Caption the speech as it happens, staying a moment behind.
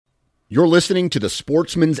You're listening to the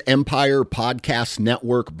Sportsman's Empire Podcast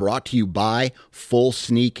Network, brought to you by Full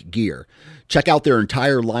Sneak Gear. Check out their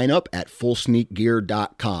entire lineup at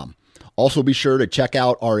fullsneakgear.com. Also be sure to check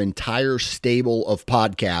out our entire stable of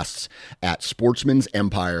podcasts at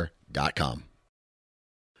sportsmansempire.com.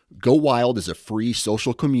 Go Wild is a free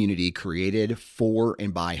social community created for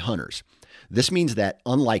and by hunters. This means that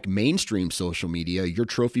unlike mainstream social media, your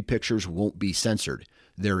trophy pictures won't be censored.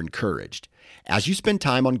 They're encouraged. As you spend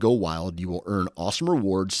time on Go Wild, you will earn awesome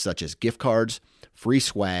rewards such as gift cards, free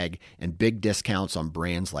swag, and big discounts on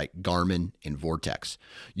brands like Garmin and Vortex.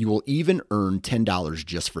 You will even earn $10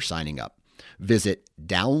 just for signing up. Visit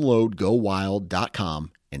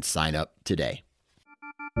downloadgowild.com and sign up today.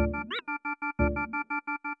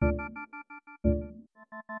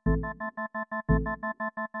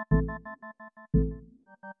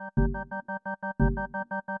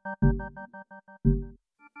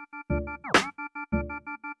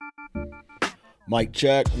 Mic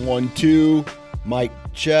check, 1, 2. Mic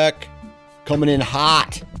check. Coming in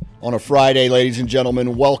hot on a Friday, ladies and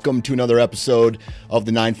gentlemen. Welcome to another episode of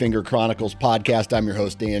the Nine Finger Chronicles podcast. I'm your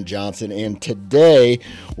host, Dan Johnson, and today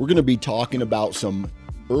we're going to be talking about some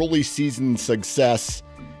early season success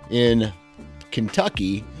in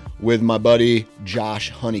Kentucky with my buddy Josh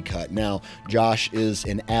Honeycutt. Now, Josh is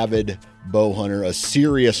an avid bow hunter, a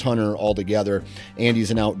serious hunter altogether, and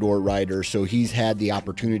he's an outdoor rider, so he's had the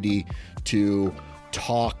opportunity to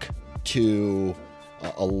talk to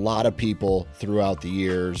a lot of people throughout the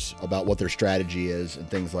years about what their strategy is and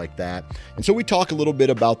things like that. And so we talk a little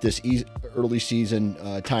bit about this early season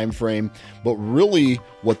time frame, but really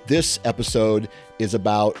what this episode is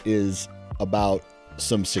about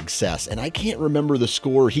some success. And I can't remember the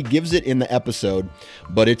score. He gives it in the episode,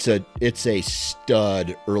 but it's a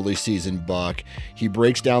stud early season buck. He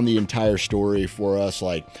breaks down the entire story for us,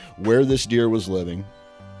 like where this deer was living,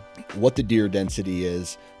 what the deer density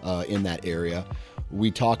is in that area. We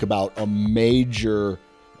talk about a major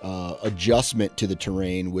adjustment to the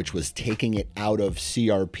terrain, which was taking it out of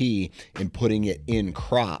CRP and putting it in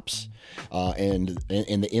crops, and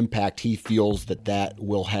the impact he feels that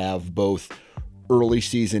will have both early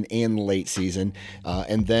season and late season.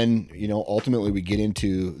 And then, ultimately we get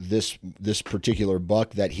into this particular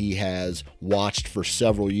buck that he has watched for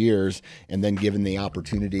several years and then given the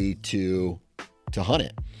opportunity to hunt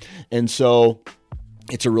it. And so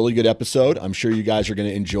it's a really good episode. I'm sure you guys are going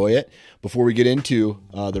to enjoy it. Before we get into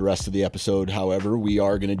the rest of the episode, however, we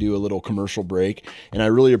are going to do a little commercial break. And I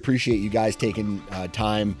really appreciate you guys taking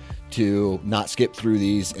time to not skip through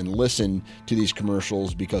these and listen to these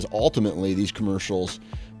commercials, because ultimately these commercials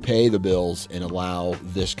pay the bills and allow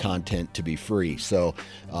this content to be free. So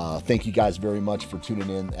thank you guys very much for tuning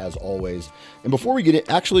in as always. And before we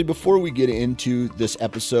get into this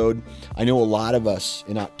episode, I know a lot of us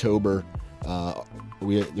in October,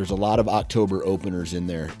 there's a lot of October openers in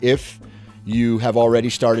there. If you have already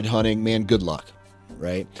started hunting, man, good luck,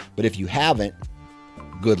 right? But if you haven't,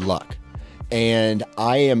 good luck. And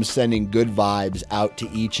I am sending good vibes out to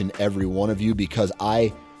each and every one of you, because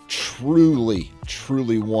I truly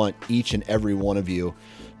want each and every one of you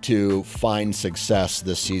to find success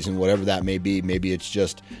this season, whatever that may be. Maybe it's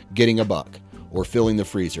just getting a buck or filling the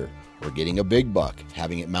freezer or getting a big buck,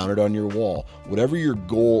 having it mounted on your wall, whatever your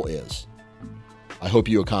goal is. I hope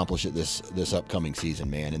you accomplish it this upcoming season,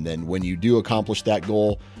 man. And then when you do accomplish that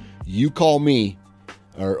goal, you call me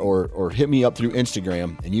or hit me up through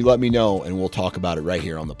Instagram and you let me know, and we'll talk about it right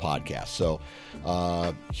here on the podcast. So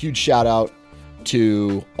huge shout out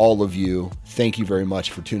to all of you. Thank you very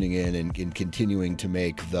much for tuning in and continuing to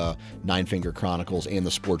make the Nine Finger Chronicles and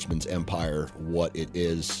the Sportsman's Empire what it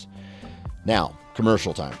is. Now,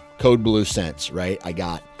 commercial time. Code Blue Scents, right? I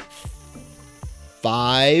got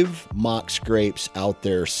 5 mock scrapes out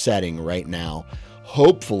there setting right now.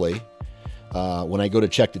 Hopefully, when I go to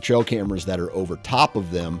check the trail cameras that are over top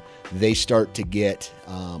of them, they start to get,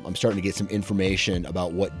 I'm starting to get some information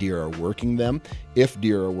about what deer are working them, if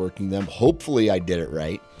deer are working them. Hopefully I did it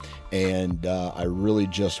right. And I really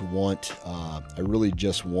just want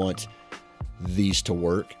these to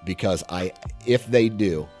work, because if they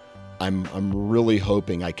do, I'm really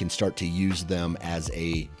hoping I can start to use them as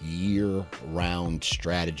a year-round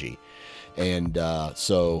strategy. And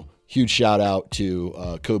so huge shout out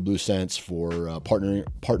to Code Blue Scents for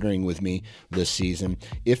partnering with me this season.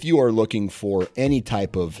 If you are looking for any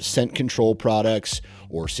type of scent control products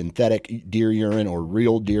or synthetic deer urine or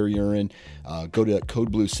real deer urine, go to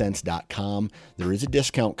codebluescents.com. There is a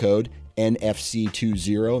discount code,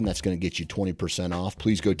 NFC20, and that's going to get you 20% off.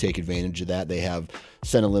 Please go take advantage of that. They have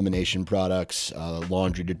scent elimination products,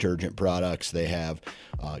 laundry detergent products. They have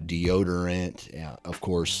deodorant, of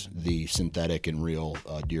course, the synthetic and real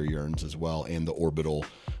deer urines as well, and the orbital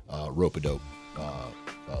rope-a-dope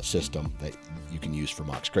system that you can use for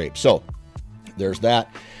mock scrape. So there's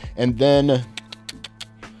that. And then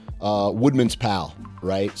Woodman's Pal,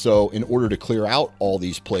 right? So in order to clear out all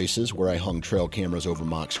these places where I hung trail cameras over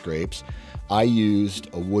mock scrapes, I used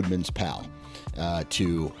a Woodman's Pal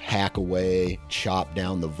to hack away, chop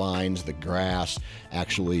down the vines, the grass,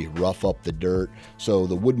 actually rough up the dirt. So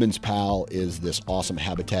the Woodman's Pal is this awesome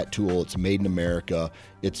habitat tool. It's made in America.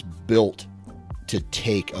 It's built to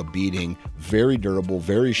take a beating, very durable,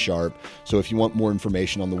 very sharp. So if you want more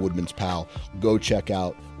information on the Woodman's Pal, go check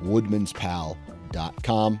out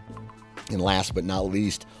woodmanspal.com. And last but not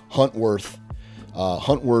least, Huntworth.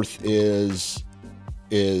 Huntworth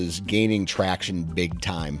is gaining traction big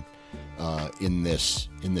time in this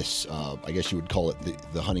I guess you would call it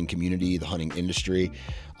the hunting community, the hunting industry.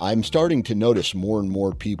 I'm starting to notice more and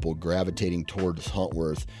more people gravitating towards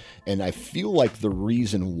Huntworth, and I feel like the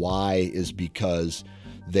reason why is because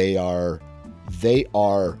they are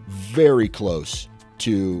very close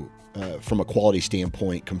to from a quality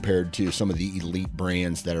standpoint compared to some of the elite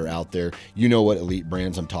brands that are out there. You know what elite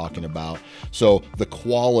brands I'm talking about. So the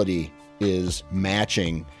quality is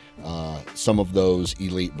matching some of those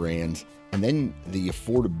elite brands, and then the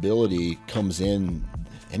affordability comes in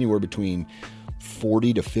anywhere between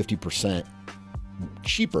 40 to 50%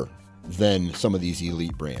 cheaper than some of these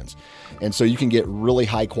elite brands. And so you can get really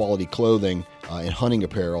high quality clothing and hunting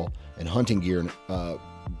apparel and hunting gear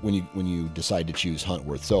when you decide to choose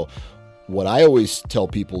Huntworth. So what I always tell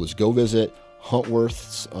people is go visit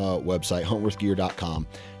Huntworth's website, huntworthgear.com.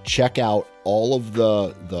 Check out all of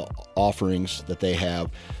the offerings that they have,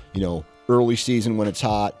 early season when it's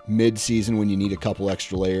hot, mid season when you need a couple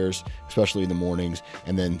extra layers, especially in the mornings,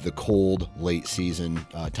 and then the cold late season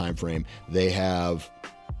time frame. They have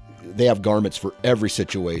garments for every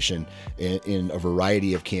situation in a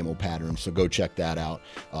variety of camo patterns. So go check that out,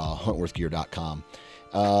 huntworthgear.com.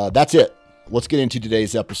 That's it. Let's get into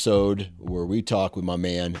today's episode where we talk with my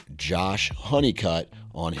man, Josh Honeycutt,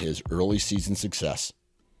 on his early season success.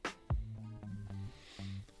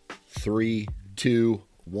 3, 2,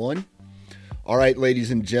 1. All right,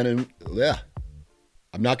 ladies and gentlemen. Yeah.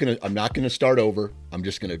 I'm not gonna start over. I'm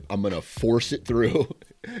gonna force it through.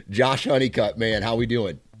 Josh Honeycutt, man, how we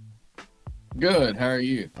doing? Good. How are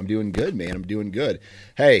you? I'm doing good, man. I'm doing good.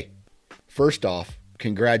 Hey, first off,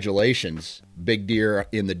 congratulations. Big deer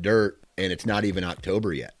in the dirt, and it's not even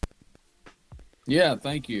October yet. Yeah,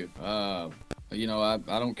 thank you. I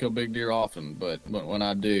don't kill big deer often, but when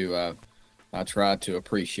I do, I try to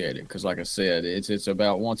appreciate it because, like I said, it's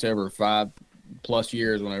about once every 5+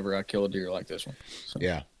 years whenever I kill a deer like this one. So.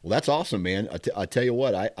 Yeah, well, that's awesome, man. I tell you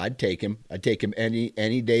what, I'd take him. I'd take him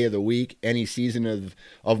any day of the week, any season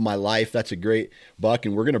of my life. That's a great buck,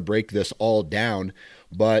 and we're gonna break this all down,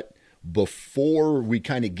 but before we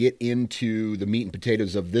kind of get into the meat and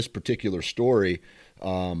potatoes of this particular story,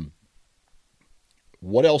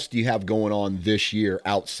 what else do you have going on this year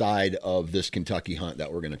outside of this Kentucky hunt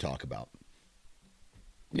that we're going to talk about?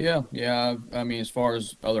 Yeah. I mean, as far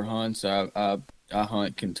as other hunts, I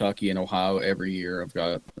hunt Kentucky and Ohio every year. I've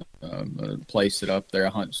got a place set up there. I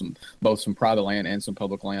hunt both some private land and some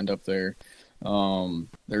public land up there.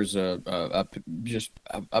 There's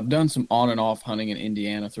I've done some on and off hunting in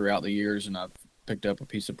Indiana throughout the years, and I've picked up a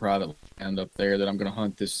piece of private land up there that I'm going to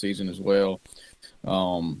hunt this season as well.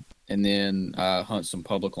 And then I hunt some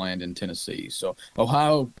public land in Tennessee. So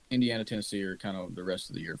Ohio, Indiana, Tennessee are kind of the rest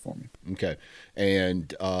of the year for me. Okay.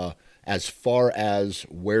 And as far as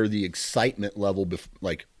where the excitement level,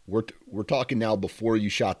 we're talking now before you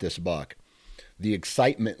shot this buck, the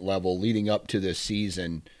excitement level leading up to this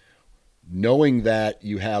season, knowing that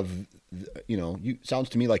you have, sounds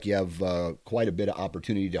to me like you have quite a bit of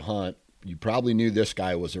opportunity to hunt. You probably knew this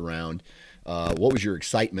guy was around. What was your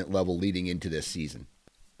excitement level leading into this season?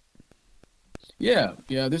 Yeah.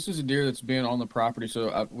 This is a deer that's been on the property.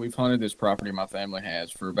 So we've hunted this property, my family has,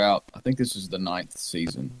 for about, I think this is the 9th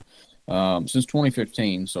season, since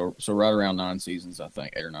 2015. So right around 9 seasons, I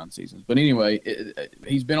think, 8 or 9 seasons. But anyway,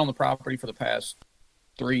 he's been on the property for the past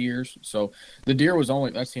 3 years. So the deer was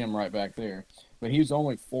that's him right back there, but he was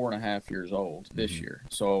only 4.5 years old this year.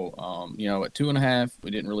 So, at 2.5, we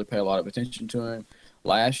didn't really pay a lot of attention to him.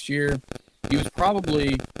 Last year, he was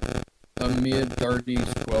probably a mid-30s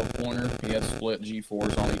 12-pointer. He had split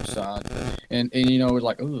G4s on each side. And it was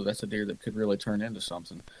like, oh, that's a deer that could really turn into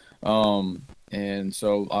something. And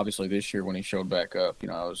so obviously this year when he showed back up,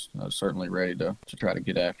 I was certainly ready to try to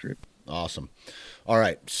get after it. Awesome. All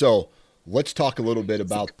right. So let's talk a little bit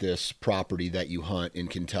about this property that you hunt in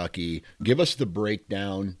Kentucky. Give us the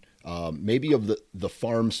breakdown, maybe of the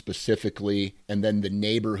farm specifically, and then the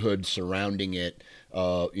neighborhood surrounding it.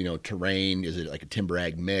 Terrain. Is it like a timber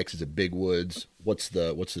ag mix? Is it big woods? What's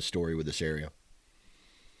the story with this area?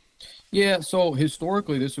 Yeah, so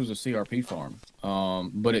historically this was a CRP farm,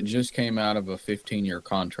 but it just came out of a 15-year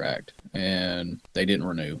contract, and they didn't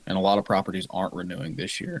renew. And a lot of properties aren't renewing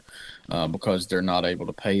this year because they're not able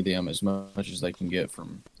to pay them as much as they can get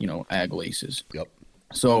from ag leases. Yep.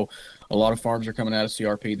 So a lot of farms are coming out of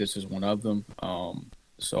CRP. This is one of them.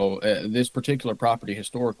 This particular property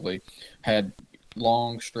historically had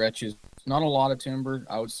long stretches, not a lot of timber.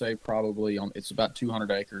 I would say probably it's about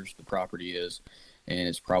 200 acres. The property is. And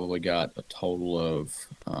it's probably got a total of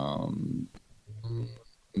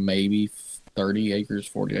maybe 30 acres,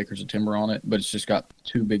 40 acres of timber on it. But it's just got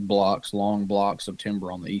two big blocks, long blocks of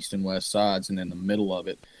timber on the east and west sides, and then the middle of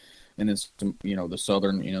it, and then some, the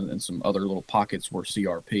southern, and some other little pockets were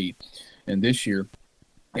CRP. And this year,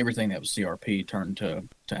 everything that was CRP turned to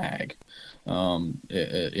ag.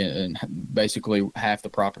 And basically half the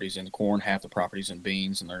properties in corn, half the properties in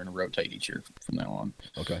beans, and they're going to rotate each year from now on.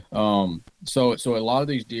 Okay. So a lot of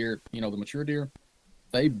these deer, the mature deer,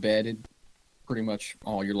 they bedded pretty much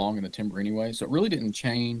all year long in the timber anyway. So it really didn't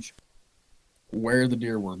change where the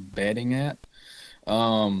deer were bedding at.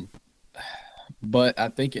 But I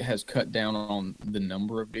think it has cut down on the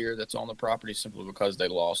number of deer that's on the property simply because they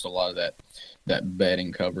lost a lot of that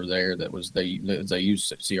bedding cover there that was they use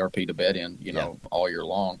CRP to bed in, all year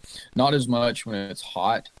long. Not as much when it's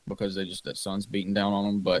hot because that sun's beating down on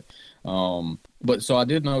them, but so I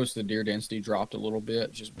did notice the deer density dropped a little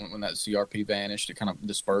bit just when that CRP vanished. It kind of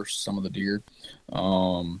dispersed some of the deer.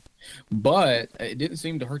 But it didn't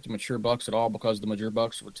seem to hurt the mature bucks at all because the mature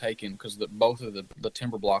bucks were taken because both of the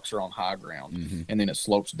timber blocks are on high ground, and then it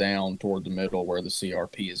slopes down toward the middle where the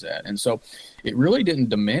CRP is at. And so it really didn't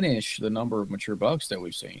diminish the number of mature bucks that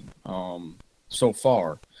we've seen so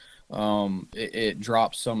far. It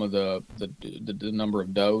dropped some of the number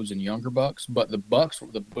of does and younger bucks, but the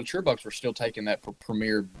mature bucks were still taking that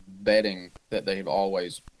premier bedding that they've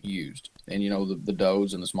always used. And the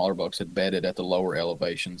does and the smaller bucks had bedded at the lower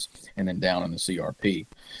elevations and then down in the CRP.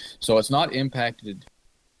 So it's not impacted,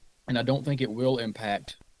 and I don't think it will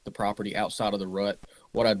impact the property outside of the rut.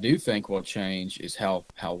 What I do think will change is how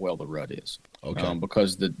well the rut is. Okay.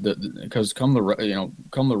 Because because come the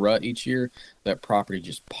rut each year, that property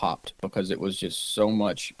just popped because it was just so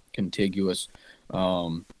much contiguous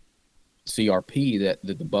CRP that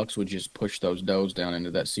the bucks would just push those does down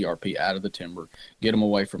into that CRP out of the timber, get them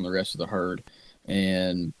away from the rest of the herd,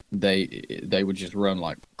 and they would just run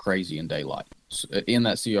like crazy in daylight in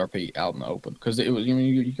that CRP out in the open because it was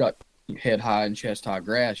you got head high and chest high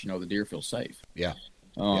grass. The deer feel safe. Yeah.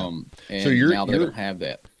 And so now they don't have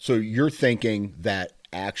that. So you're thinking that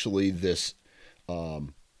actually this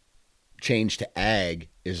change to ag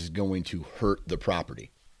is going to hurt the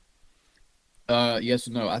property? Yes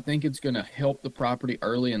and no. I think it's going to help the property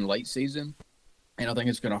early and late season, and I think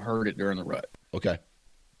it's going to hurt it during the rut. Okay.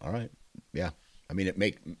 All right. Yeah. I mean, it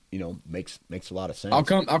makes a lot of sense. I'll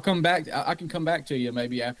come back. I can come back to you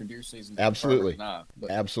maybe after deer season. Absolutely.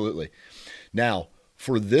 Absolutely. Now,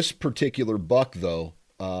 for this particular buck, though,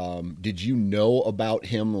 did you know about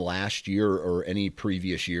him last year or any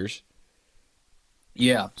previous years?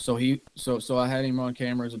 Yeah. So I had him on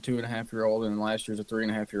camera as a 2.5-year-old, and last year as a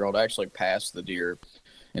 3.5-year-old. I actually passed the deer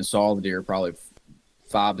and saw the deer probably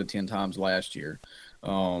 5 to 10 times last year.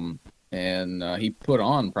 And he put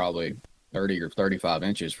on probably 30 or 35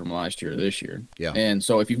 inches from last year to this year. Yeah. And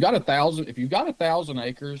so if you've got 1,000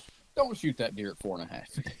 acres, don't shoot that deer at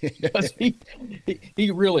 4.5 because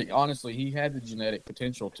he really, honestly, he had the genetic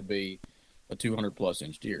potential to be a 200+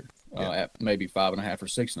 inch deer at maybe 5.5 or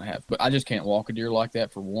 6.5. But I just can't walk a deer like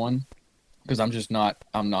that for one, because I'm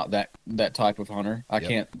not that type of hunter. I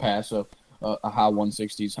can't pass a high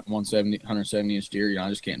 160s, 170 inch deer. I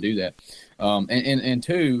just can't do that. And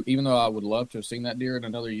two, even though I would love to have seen that deer in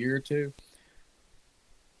another year or two,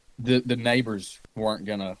 the neighbors weren't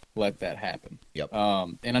gonna let that happen. Yep.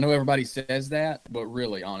 And I know everybody says that, but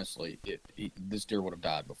really, honestly, this deer would have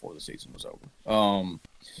died before the season was over.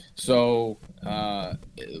 So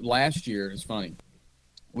last year, it's funny.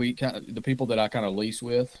 The people that I kind of lease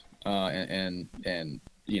with and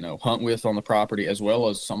hunt with on the property, as well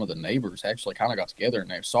as some of the neighbors, actually kind of got together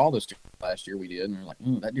and they saw this deer last year we did, and they're like,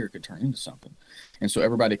 that deer could turn into something. And so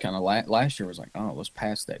everybody kind of last year was like, oh, let's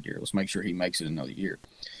pass that deer. Let's make sure he makes it another year.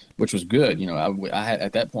 which was good. I had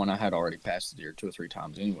at that point I had already passed the deer 2 or 3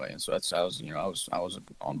 times anyway, and so I was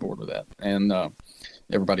on board with that, and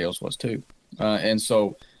everybody else was too. And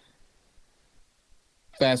so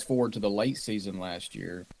fast forward to the late season last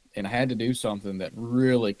year, and I had to do something that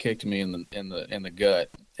really kicked me in the gut,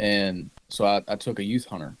 and so I took a youth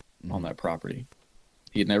hunter on that property.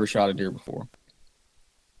 He had never shot a deer before,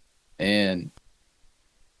 and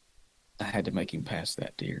I had to make him pass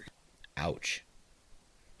that deer. Ouch.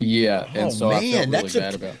 Yeah, Oh and so I felt man, really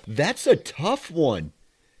bad about it. that's a tough one.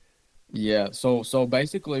 Yeah, so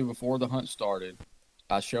basically before the hunt started,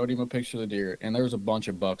 I showed him a picture of the deer, and there was a bunch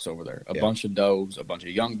of bucks over there, a Yeah. bunch of does, a bunch of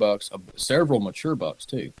young bucks, several mature bucks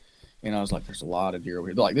too. And I was like, "There's a lot of deer over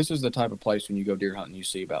here." Like, this is the type of place when you go deer hunting, you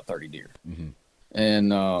see about 30 deer. Mm-hmm.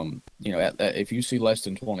 And if you see less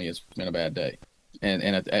than 20, it's been a bad day. And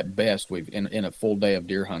at best, we've in a full day of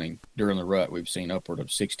deer hunting during the rut, we've seen upward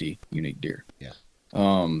of 60 unique deer. Yeah.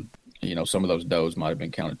 Some of those does might have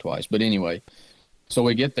been counted twice, but anyway. So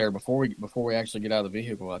we get there before we actually get out of the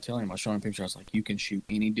vehicle. I tell him, I show him a picture. I was like, "You can shoot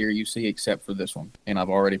any deer you see except for this one." And I've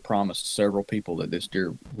already promised several people that this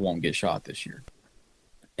deer won't get shot this year.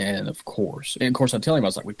 And of course, I tell him, I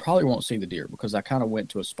was like, "We probably won't see the deer," because I kind of went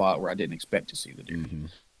to a spot where I didn't expect to see the deer. Mm-hmm.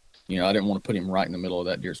 I didn't want to put him right in the middle of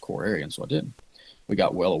that deer's core area, and so I didn't. We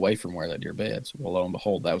got well away from where that deer beds. Well, lo and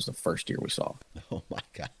behold, that was the first deer we saw. Oh my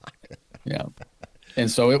God. Yeah. And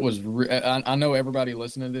so it was. I know everybody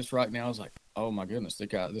listening to this right now is like, "Oh my goodness,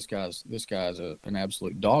 this guy's an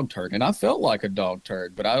absolute dog turd." And I felt like a dog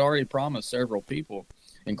turd, but I'd already promised several people,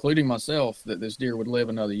 including myself, that this deer would live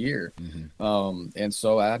another year. Mm-hmm. And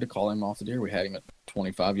so I had to call him off the deer. We had him at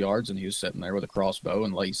 25 yards, and he was sitting there with a crossbow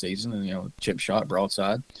in late season, and chip shot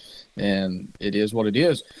broadside. And it is what it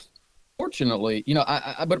is. Fortunately,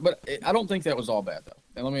 but I don't think that was all bad though.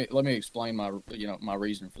 And let me explain my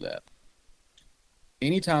reason for that.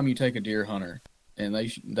 Anytime you take a deer hunter and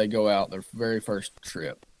they go out their very first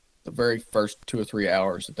trip, the very first 2 or 3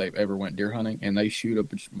 hours that they've ever went deer hunting, and they shoot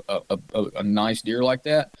a nice deer like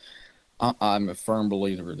that, I'm a firm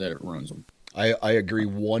believer that it ruins them. I agree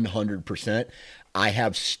 100%. I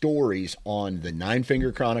have stories on the Nine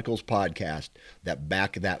Finger Chronicles podcast that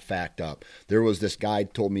back that fact up. There was this guy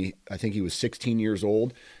told me, I think he was 16 years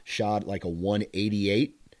old, shot like a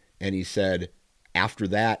 188, and he said after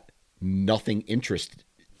that, nothing interest.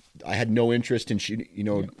 I had no interest in shooting,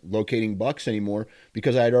 locating bucks anymore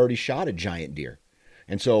because I had already shot a giant deer.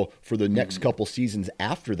 And so for the next couple seasons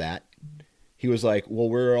after that, he was like, "Well,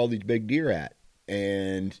 where are all these big deer at?"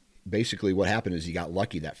 And basically what happened is he got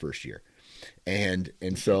lucky that first year. And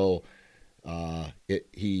so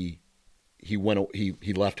he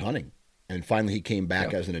left hunting, and finally he came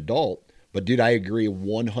back as an adult. But dude, I agree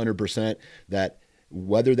 100% that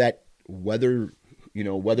whether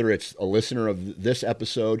it's a listener of this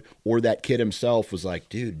episode or that kid himself was like,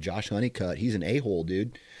 "Dude, Josh Honeycutt, he's an a-hole,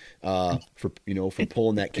 dude." For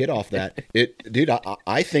pulling that kid off that.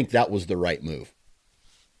 I think that was the right move.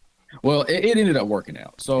 Well, it ended up working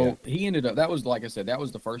out. So he ended up, that was, like I said, that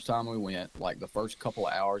was the first time we went, like the first couple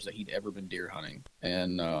of hours that he'd ever been deer hunting.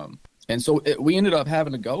 And so we ended up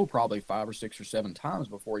having to go probably 5 or 6 or 7 times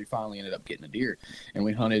before he finally ended up getting a deer. And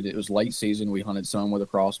we hunted, it was late season. We hunted some with a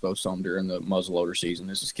crossbow, some during the muzzleloader season.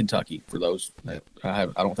 This is Kentucky for those that I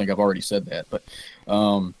don't think I've already said that, but,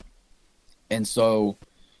 and so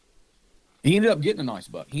he ended up getting a nice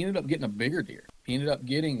buck. He ended up getting a bigger deer. He ended up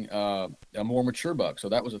getting a more mature buck. So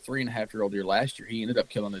that was a 3.5-year-old deer last year. He ended up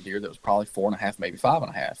killing a deer that was probably 4.5, maybe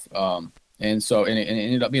 5.5. And it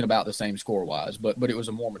ended up being about the same score wise, but it was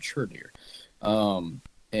a more mature deer. And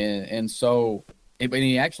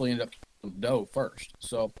he actually ended up killing the doe first.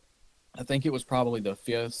 So I think it was probably the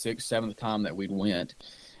 5th, 6th, 7th time that we'd went.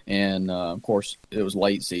 And of course, it was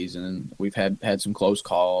late season. We've had some close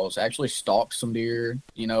calls. Actually, stalked some deer.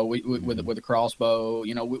 With a crossbow.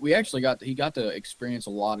 We actually he got to experience a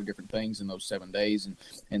lot of different things in those 7 days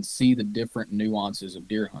and see the different nuances of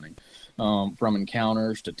deer hunting, from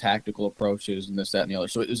encounters to tactical approaches and this, that, and the other.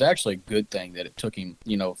 So it was actually a good thing that it took him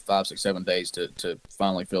 5, 6, 7 days to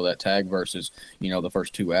finally fill that tag versus the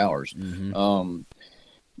first 2 hours. Mm-hmm.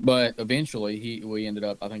 But eventually, we ended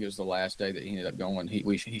up. I think it was the last day that he ended up going.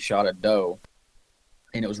 He shot a doe,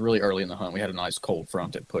 and it was really early in the hunt. We had a nice cold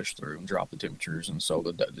front that pushed through and dropped the temperatures, and so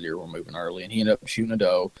the deer were moving early. And he ended up shooting a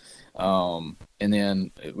doe, and then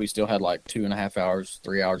we still had like 2.5 hours,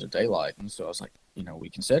 3 hours of daylight. And so I was like, we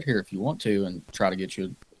can sit here if you want to and try to get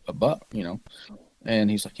you a buck, And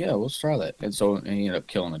he's like, "Yeah, let's try that." And so he ended up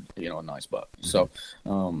killing a nice buck.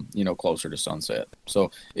 Mm-hmm. So, closer to sunset. So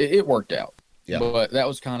it worked out. Yeah. But that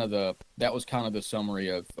was kind of the summary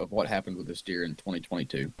of what happened with this deer in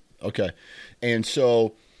 2022. Okay. And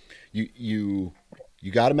so you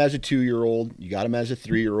got him as a 2-year-old, you got him as a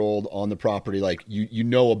 3-year-old on the property. Like you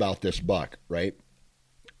know about this buck, right?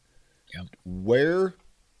 Yeah.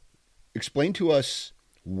 Explain to us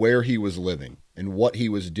where he was living and what he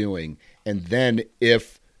was doing, and then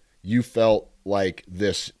if you felt like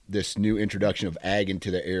this new introduction of ag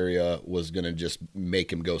into the area was going to just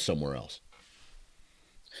make him go somewhere else.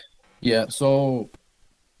 Yeah. So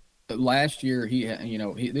last year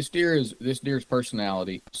this deer's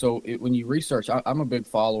personality. So when you research, I'm a big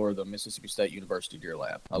follower of the Mississippi State University Deer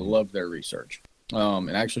Lab. I love their research.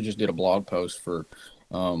 And I actually just did a blog post for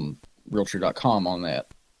realtree.com on that,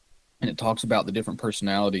 and it talks about the different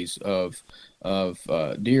personalities of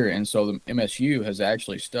deer. And so the MSU has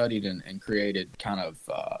actually studied and created kind of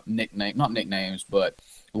not nicknames, but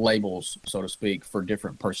labels, so to speak, for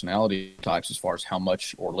different personality types as far as how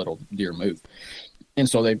much or little deer move. And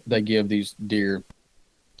so they give these deer,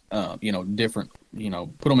 different,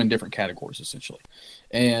 put them in different categories essentially.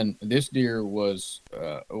 And this deer was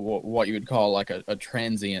what you would call like a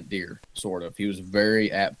transient deer, sort of. He was very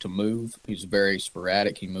apt to move. He was very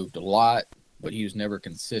sporadic. He moved a lot, but he was never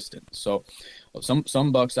consistent. So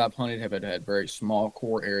some bucks I've hunted have had very small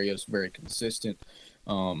core areas, very consistent,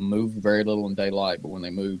 moved very little in daylight, but when they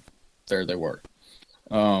moved, there they were.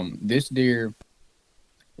 This deer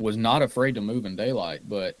was not afraid to move in daylight,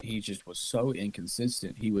 but he just was so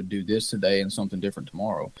inconsistent. He would do this today and something different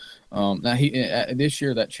tomorrow. Now this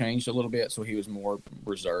year that changed a little bit, so he was more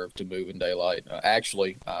reserved to move in daylight.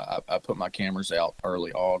 Actually, I put my cameras out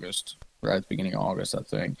early August, right at the beginning of August, I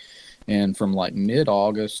think, and from like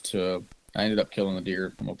mid-August to I ended up killing the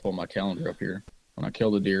deer. I'm gonna pull my calendar up here. When I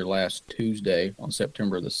killed the deer last Tuesday on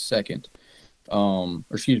September the 2nd,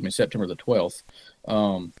 September the 12th,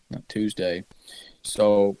 not Tuesday.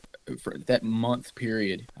 So for that month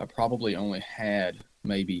period, I probably only had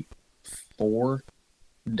maybe 4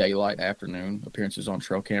 daylight afternoon appearances on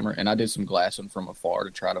trail camera, and I did some glassing from afar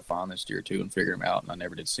to try to find this deer too and figure him out, and I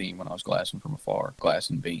never did see him when I was glassing from afar,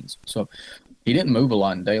 glassing beans. So he didn't move a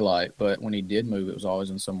lot in daylight, but when he did move, it was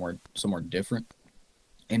always in somewhere different.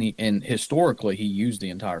 And historically, he used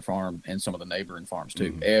the entire farm and some of the neighboring farms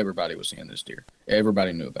too. Mm-hmm. Everybody was seeing this deer.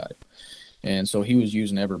 Everybody knew about it, and so he was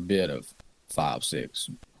using every bit of 5, 6,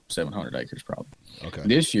 700 acres probably. Okay.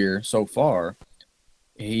 This year, so far,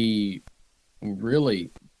 he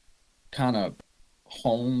really kind of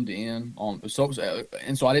honed in on so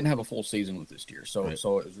I didn't have a full season with this deer, so it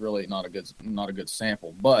was really not a good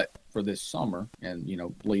sample. But for this summer and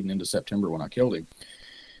leading into September when I killed him,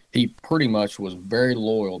 he pretty much was very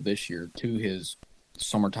loyal this year to his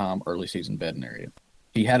summertime early season bedding area.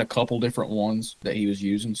 He had a couple different ones that he was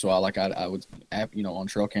using, so I would on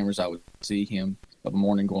trail cameras I would see him of a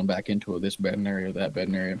morning going back into this bedding area or that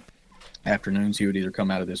bedding area. Afternoons he would either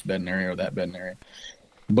come out of this bedding area or that bedding area.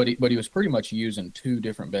 But he was pretty much using 2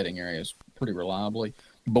 different bedding areas pretty reliably.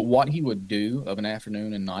 But what he would do of an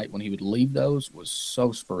afternoon and night when he would leave those was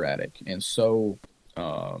so sporadic and so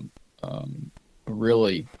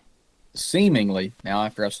really seemingly, now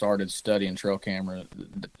after I started studying trail camera,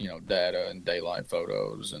 data and daylight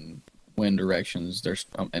photos and wind directions, there's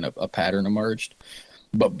a pattern emerged.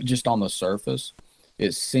 But just on the surface,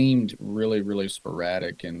 it seemed really, really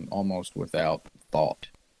sporadic and almost without thought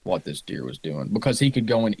what this deer was doing, because he could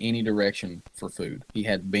go in any direction for food. He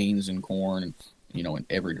had beans and corn and, in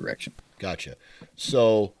every direction. Gotcha.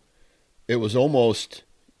 So it was almost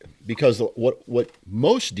because what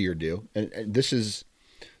most deer do, and this is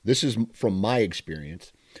from my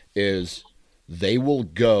experience, is they will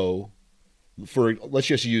go for, let's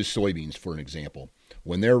just use soybeans for an example.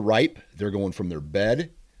 When they're ripe, they're going from their bed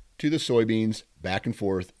to the soybeans back and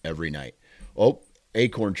forth every night. Oh,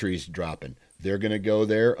 acorn trees dropping. They're going to go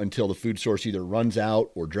there until the food source either runs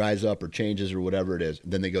out or dries up or changes or whatever it is.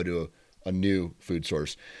 Then they go to a new food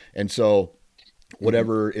source. And so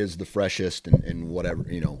whatever is the freshest and whatever,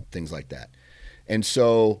 things like that. And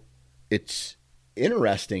so it's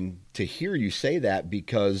interesting to hear you say that,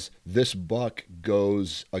 because this buck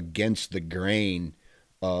goes against the grain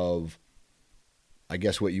of, I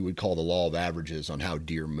guess, what you would call the law of averages on how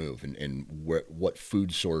deer move and what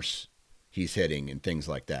food source he's hitting and things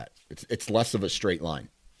like that. It's less of a straight line.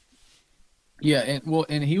 Yeah,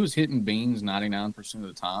 and he was hitting beans 99% of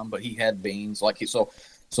the time, but he had beans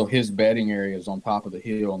so his bedding area is on top of the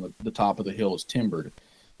hill, and the top of the hill is timbered.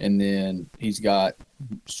 And then he's got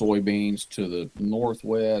soybeans to the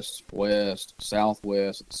northwest, west,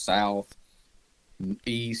 southwest, south,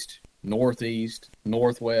 east, northeast,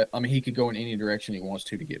 northwest. I mean, he could go in any direction he wants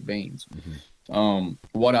to get beans. And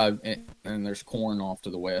there's corn off to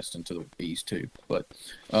the west and to the east too. But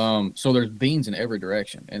so there's beans in every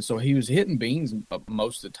direction, and so he was hitting beans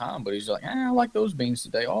most of the time. But he's like, I like those beans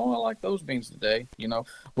today. Oh, I like those beans today.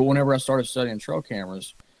 But whenever I started studying trail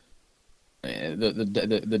cameras,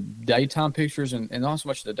 the daytime pictures and not so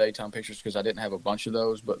much the daytime pictures because I didn't have a bunch of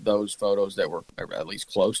those, but those photos that were at least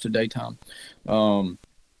close to daytime.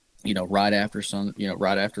 Right after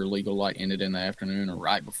right after legal light ended in the afternoon or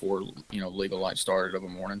right before, legal light started of a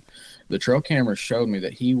morning, the trail camera showed me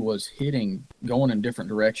that he was going in different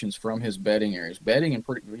directions from his bedding areas, bedding in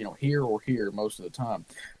pretty, here or here most of the time.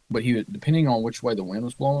 But he was, depending on which way the wind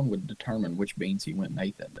was blowing, would determine which beans he went and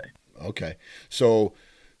ate that day. Okay. So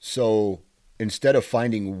instead of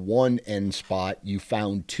finding one end spot, you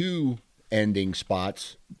found two ending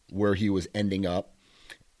spots where he was ending up.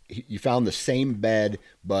 You found the same bed,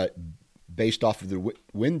 but based off of the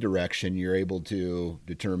wind direction, you're able to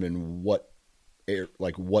determine what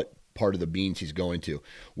part of the beans he's going to,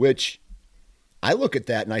 which I look at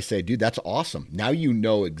that and I say, dude, that's awesome. Now you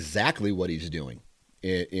know exactly what he's doing.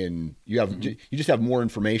 You just have more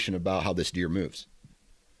information about how this deer moves.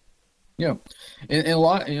 Yeah. And a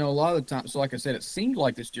lot of the time, so like I said, it seemed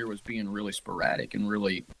like this deer was being really sporadic and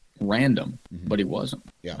really random, but he wasn't.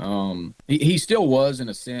 Yeah. He still was in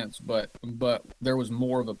a sense, but there was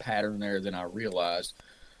more of a pattern there than I realized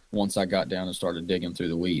once I got down and started digging through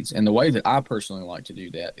the weeds. And the way that I personally like to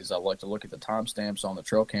do that is I like to look at the timestamps on the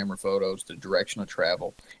trail camera photos, the direction of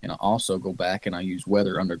travel, and I also go back and I use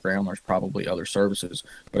Weather Underground. There's probably other services,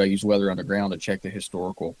 but I use Weather Underground to check the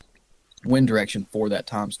historical wind direction for that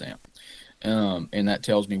timestamp. And that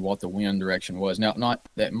tells me what the wind direction was. Now,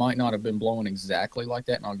 that might not have been blowing exactly like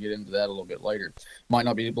that, and I'll get into that a little bit later. Might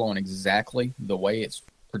not be blowing exactly the way it's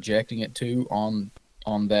projecting it to on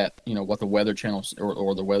that, what the weather channel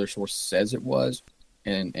or the weather source says it was,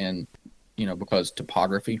 and because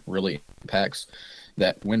topography really impacts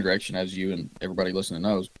that wind direction, as you and everybody listening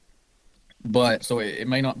knows. But so it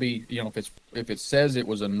may not be, if it says it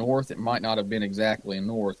was a north, it might not have been exactly a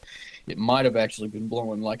north. It might have actually been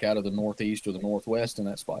blowing like out of the northeast or the northwest in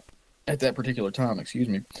that spot at that particular time, excuse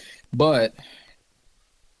me. But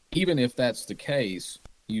even if that's the case,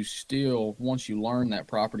 you still, once you learn that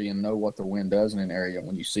property and know what the wind does in an area,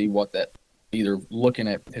 when you see what that, either looking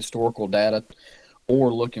at historical data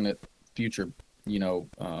or looking at future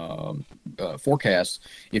forecasts,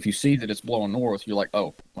 if you see that it's blowing north, you're like,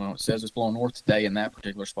 oh, well, it says it's blowing north today in that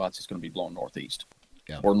particular spot, it's going to be blowing northeast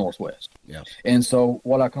or northwest. Yeah. And so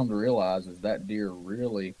what I come to realize is that deer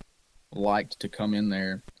really liked to come in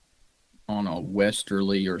there on a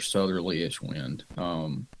westerly or southerly-ish wind.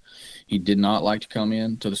 He did not like to come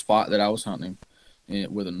in to the spot that I was hunting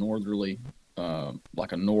with a northerly,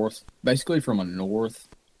 like a north, basically from a north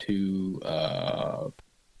to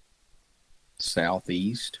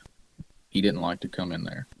southeast. He didn't like to come in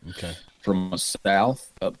there. Okay. From a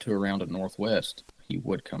south up to around a northwest, he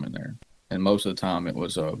would come in there. And most of the time it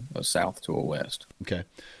was a south to a west. Okay.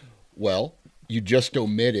 Well, you just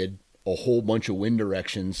omitted a whole bunch of wind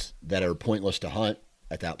directions that are pointless to hunt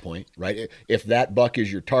at that point, right? If that buck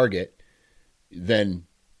is your target, then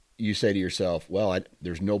you say to yourself, well,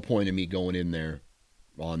 there's no point in me going in there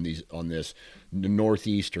on this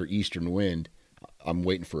northeast or eastern wind. I'm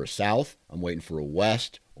waiting for a south, I'm waiting for a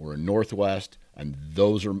west or a northwest, and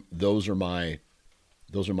those are my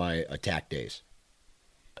attack days.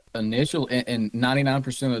 Initial and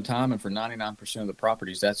 99% of the time, and for 99% of the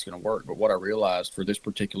properties, that's going to work. But what I realized for this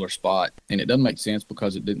particular spot, and it doesn't make sense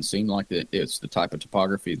because it didn't seem like that it's the type of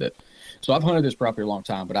topography that. So I've hunted this property a long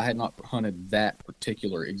time, but I had not hunted that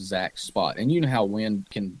particular exact spot. And you know how wind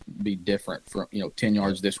can be different from 10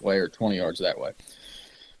 yards this way or 20 yards that way.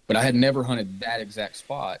 But I had never hunted that exact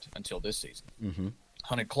spot until this season. Mm-hmm.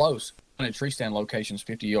 Hunted close. Hunted tree stand locations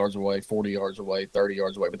 50 yards away, 40 yards away, 30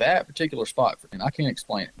 yards away. But that particular spot, and I can't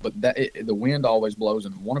explain it, but the wind always blows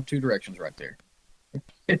in one of two directions right there.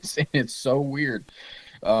 It's so weird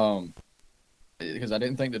because I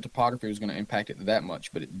didn't think the topography was going to impact it that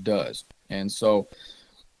much, but it does. And so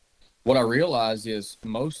what I realized is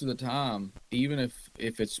most of the time, even if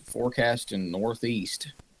it's forecast in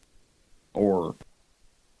northeast or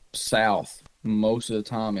south, most of the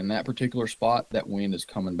time in that particular spot, that wind is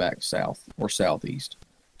coming back south or southeast.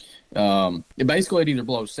 It basically either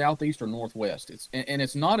blows southeast or northwest.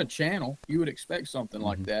 It's not a channel. You would expect something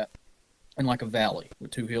like that in like a valley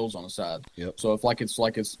with two hills on the side. Yep. So if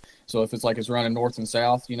it's running north and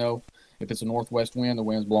south, if it's a northwest wind, the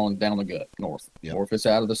wind's blowing down the gut north. Yep. Or if it's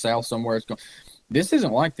out of the south somewhere, it's going. This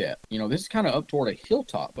isn't like that. This is kind of up toward a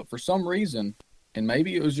hilltop, but for some reason, And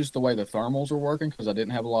maybe it was just the way the thermals were working because I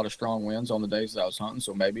didn't have a lot of strong winds on the days that I was hunting.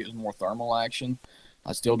 So maybe it was more thermal action.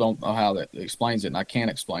 I still don't know how that explains it, and I can't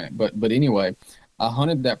explain it. But anyway, I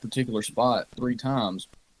hunted that particular spot 3 times,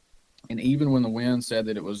 and even when the wind said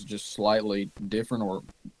that it was just slightly different or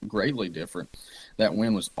greatly different, that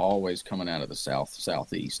wind was always coming out of the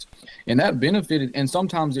southeast. And that benefited, and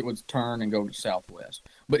sometimes it would turn and go to southwest.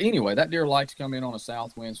 But anyway, that deer liked to come in on a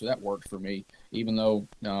south wind, so that worked for me, even though,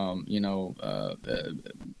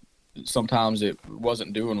 sometimes it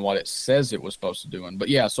wasn't doing what it says it was supposed to doing. But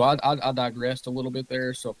yeah, so I digressed a little bit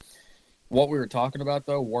there. So what we were talking about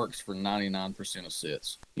though works for 99% of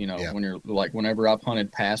sits. Yeah. When you're like, whenever I've hunted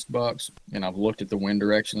past bucks and I've looked at the wind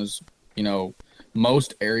directions,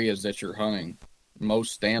 most areas that you're hunting,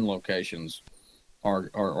 most stand locations are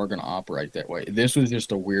going to operate that way. This was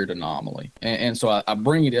just a weird anomaly. And so I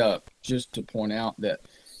bring it up just to point out that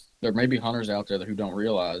there may be hunters out there who don't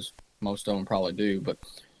realize, most of them probably do, but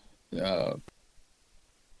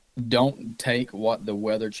don't take what the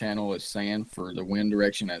Weather Channel is saying for the wind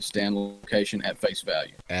direction at stand location at face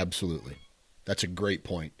value. Absolutely. That's a great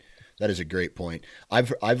point. That is a great point.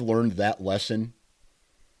 I've learned that lesson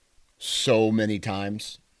so many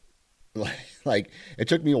times. Like it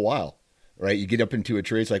took me a while, right? You get up into a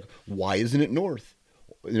tree, it's like, why isn't it north?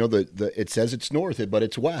 It says it's north, but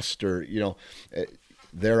it's west, or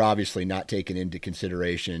they're obviously not taking into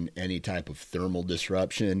consideration any type of thermal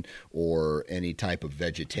disruption or any type of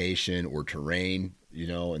vegetation or terrain,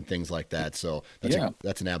 and things like that. So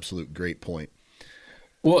that's an absolute great point.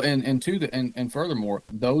 Well, and furthermore,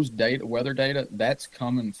 those weather data, that's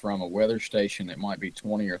coming from a weather station that might be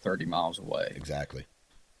 20 or 30 miles away. Exactly.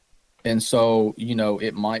 And so,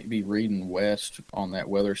 it might be reading west on that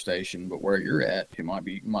weather station, but where you're at, it might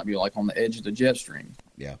be like on the edge of the jet stream.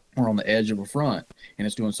 Yeah. Or on the edge of a front, and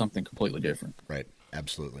it's doing something completely different. Right.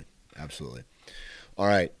 Absolutely. Absolutely. All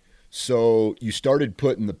right. So you started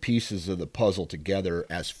putting the pieces of the puzzle together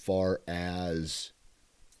as far as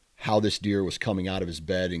how this deer was coming out of his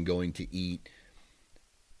bed and going to eat.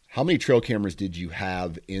 How many trail cameras did you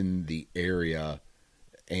have in the area,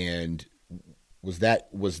 and was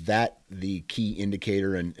that the key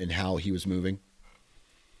indicator in how he was moving?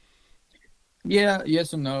 Yeah,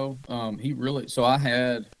 yes and no. So I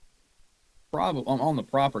had probably on the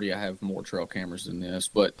property, I have more trail cameras than this,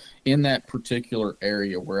 but in that particular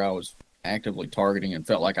area where I was actively targeting and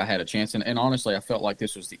felt like I had a chance, and honestly, I felt like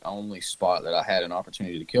this was the only spot that I had an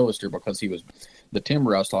opportunity to kill this deer, because the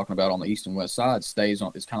timber I was talking about on the east and west side it's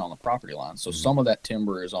kind of on the property line. So some of that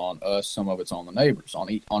timber is on us, some of it's on the neighbors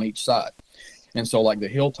on each side. And so, like, the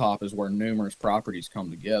hilltop is where numerous properties come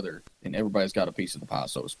together, and everybody's got a piece of the pie,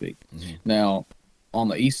 so to speak. Mm-hmm. Now, on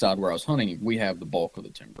the east side where I was hunting, we have the bulk of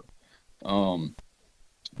the timber.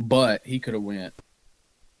 But he could have went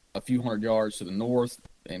a few hundred yards to the north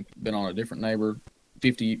and been on a different neighbor,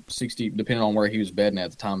 50, 60, depending on where he was bedding at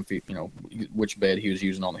the time, which bed he was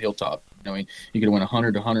using on the hilltop. He could have went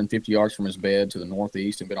 100 to 150 yards from his bed to the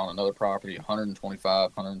northeast and been on another property,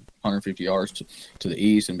 125, 150 yards to the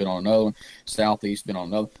east and been on another one, southeast, been on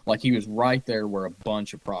another. Like, he was right there where a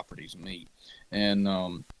bunch of properties meet.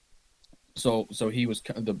 And so he was,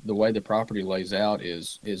 the way the property lays out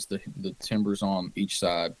is the timbers on each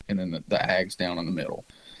side and then the ags down in the middle.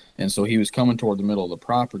 And so he was coming toward the middle of the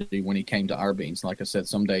property when he came to our beans. Like I said,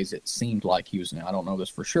 some days it seemed like he was, I don't know this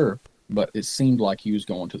for sure, but it seemed like he was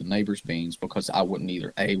going to the neighbor's beans, because I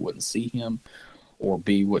wouldn't see him, or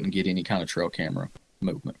B, wouldn't get any kind of trail camera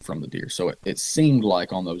movement from the deer. So it seemed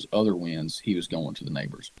like on those other winds, he was going to the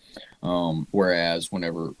neighbors. Whereas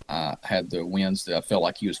whenever I had the winds that I felt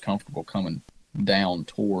like he was comfortable coming down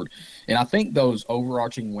toward, and I think those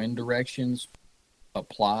overarching wind directions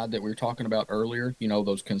applied that we were talking about earlier,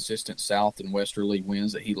 those consistent south and westerly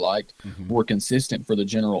winds that he liked, mm-hmm. were consistent for the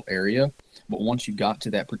general area. But once you got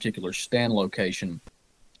to that particular stand location,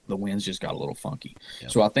 the winds just got a little funky. Yep.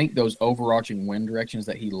 So I think those overarching wind directions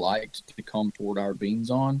that he liked to come toward our beans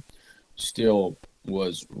on still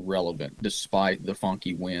was relevant, despite the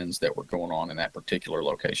funky winds that were going on in that particular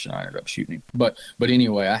location I ended up shooting. But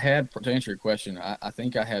anyway, to answer your question, I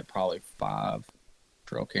think I had probably 5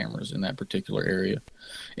 trail cameras in that particular area,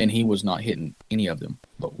 and he was not hitting any of them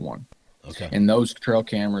but one. Okay. And those trail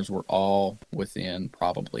cameras were all within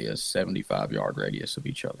probably a 75-yard radius of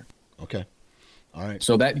each other. Okay. All right.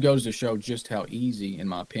 So that goes to show just how easy, in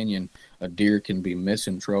my opinion, a deer can be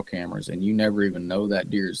missing trail cameras, and you never even know that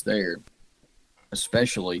deer is there,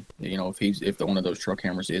 especially, if one of those trail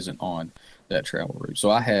cameras isn't on that travel route.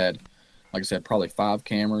 So I had, like I said, probably 5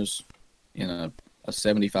 cameras in a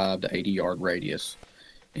 75 to 80-yard radius.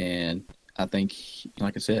 And I think,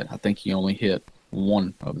 like I said, he only hit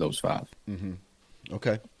one of those 5. Mm-hmm.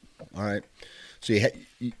 Okay. All right. So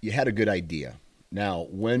you had a good idea. Now,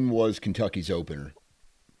 when was Kentucky's opener?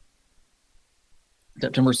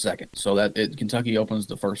 September 2nd. So Kentucky opens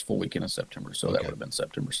the first full weekend of September. So that Okay. would have been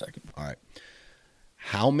September 2nd. All right.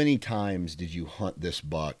 How many times did you hunt this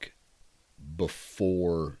buck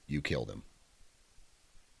before you killed him?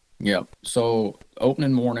 Yeah. So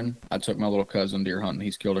opening morning, I took my little cousin deer hunting.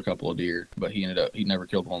 He's killed a couple of deer, but he never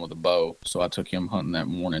killed one with a bow. So I took him hunting that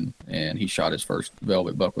morning, and he shot his first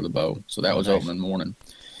velvet buck with a bow. So that was Nice. opening morning.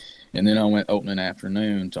 And then I went opening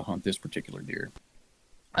afternoon to hunt this particular deer.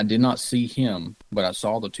 I did not see him, but I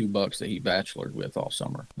saw the two bucks that he bachelored with all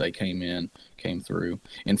summer. They came through.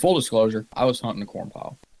 In full disclosure, I was hunting a corn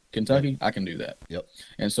pile. Kentucky, I can do that. Yep.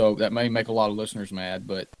 And so that may make a lot of listeners mad,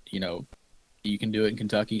 but, you can do it in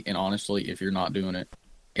Kentucky. And honestly, if you're not doing it,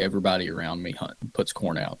 everybody around me puts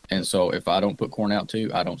corn out. And so if I don't put corn out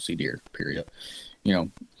too, I don't see deer, period. Yep.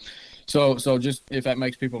 So just if that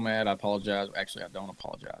makes people mad, I apologize. Actually, I don't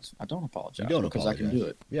apologize. Because I can do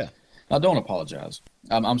it. Yeah. I don't apologize.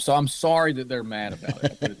 I'm sorry that they're mad about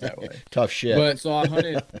it. I put it that way. Tough shit. But so I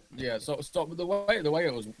hunted. Yeah. So the way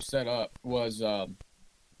it was set up was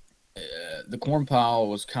the corn pile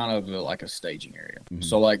was kind of like a staging area. Mm-hmm.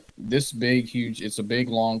 So like this big, huge. It's a big,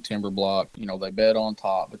 long timber block. They bed on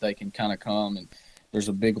top, but they can kind of come and there's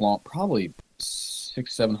a big, long, probably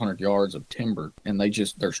 600-700 yards of timber, and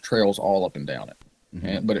there's trails all up and down it.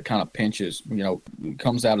 Mm-hmm. But it kind of pinches, it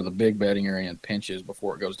comes out of the big bedding area and pinches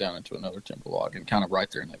before it goes down into another timber log. And kind of right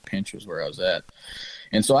there in that pinch was where I was at.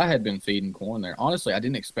 And so I had been feeding corn there. Honestly, I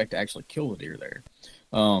didn't expect to actually kill the deer there.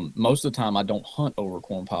 Most of the time I don't hunt over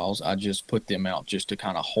corn piles. I just put them out just to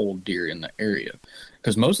kind of hold deer in the area.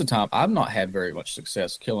 Because most of the time I've not had very much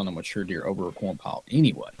success killing a mature deer over a corn pile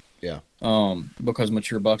anyway. Yeah. Because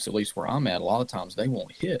mature bucks, at least where I'm at, a lot of times they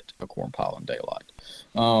won't hit a corn pile in daylight.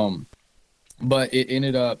 But it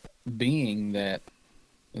ended up being that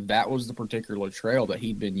was the particular trail that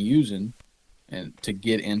he'd been using and to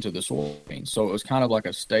get into the soybeans. So it was kind of like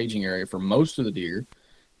a staging area for most of the deer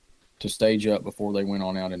to stage up before they went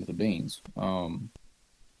on out into the beans.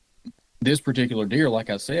 This particular deer,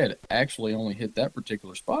 like I said, actually only hit that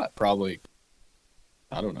particular spot probably,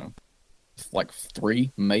 I don't know, like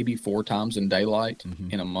 3, maybe 4 times in daylight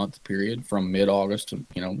in a month period from mid-August to,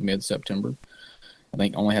 mid-September. I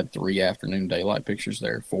think only had 3 afternoon daylight pictures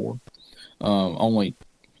there, 4. Only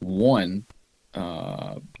 1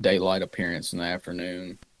 daylight appearance in the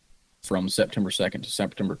afternoon from September 2nd to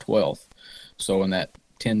September 12th. So in that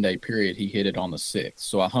 10-day period, he hit it on the 6th.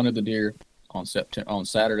 So I hunted the deer on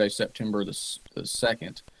Saturday, September the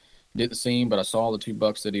 2nd. Didn't see him, but I saw the 2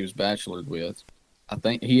 bucks that he was bachelored with. I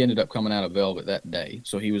think he ended up coming out of velvet that day.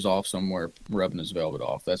 So he was off somewhere rubbing his velvet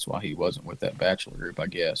off. That's why he wasn't with that bachelor group, I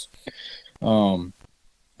guess.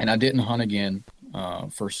 And I didn't hunt again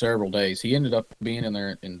for several days. He ended up being in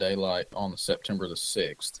there in daylight on September the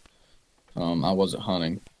 6th. I wasn't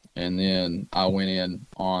hunting. And then I went in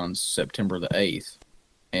on September the 8th,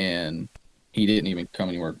 and he didn't even come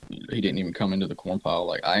anywhere. He didn't even come into the corn pile.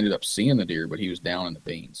 Like, I ended up seeing the deer, but he was down in the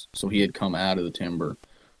beans. So he had come out of the timber,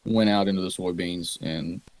 went out into the soybeans,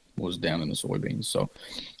 and was down in the soybeans. So,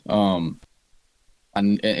 and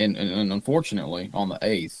unfortunately, on the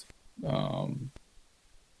 8th,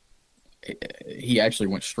 he actually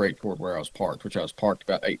went straight toward where I was parked, which I was parked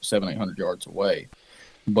about 800 yards away.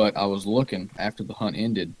 But I was looking after the hunt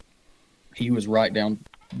ended. He was right down,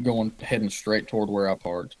 heading straight toward where I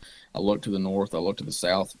parked. I looked to the north. I looked to the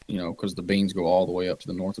south, because the beans go all the way up to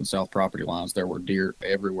the north and south property lines. There were deer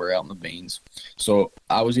everywhere out in the beans. So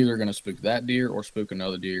I was either going to spook that deer or spook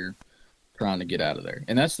another deer trying to get out of there.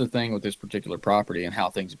 And that's the thing with this particular property and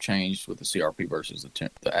how things have changed with the CRP versus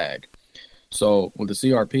the ag. So with the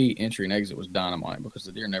CRP, entry and exit was dynamite because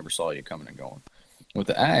the deer never saw you coming and going. With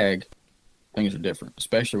the ag, things are different,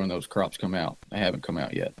 especially when those crops come out. They haven't come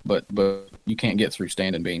out yet, but you can't get through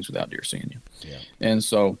standing beans without deer seeing you. Yeah. And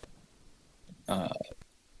so I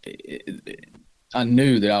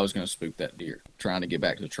knew that I was going to spook that deer trying to get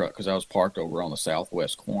back to the truck because I was parked over on the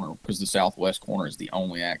southwest corner, because the southwest corner is the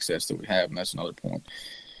only access that we have, and that's another point.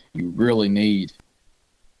 You really need,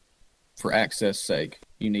 for access sake,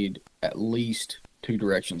 you need at least 2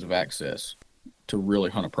 directions of access to really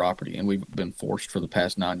hunt a property. And we've been forced for the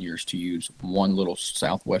past 9 years to use one little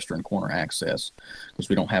southwestern corner access because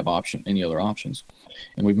we don't have any other options.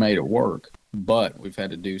 And we've made it work, but we've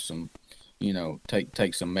had to do some,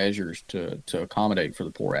 take some measures to accommodate for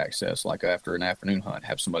the poor access. Like after an afternoon hunt,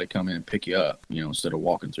 have somebody come in and pick you up, instead of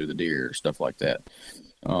walking through the deer, stuff like that.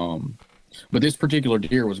 But this particular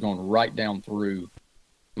deer was going right down through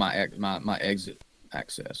my exit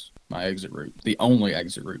access, my exit route, the only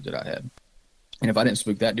exit route that I had. And if I didn't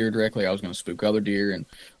spook that deer directly, I was going to spook other deer. And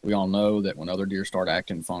we all know that when other deer start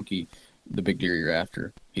acting funky, the big deer you're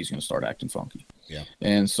after, he's going to start acting funky. Yeah.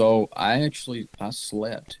 And so I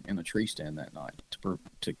slept in a tree stand that night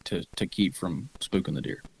to keep from spooking the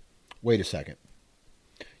deer. Wait a second.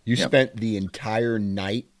 You Yep. spent the entire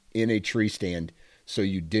night in a tree stand so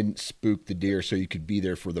you didn't spook the deer so you could be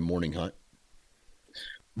there for the morning hunt?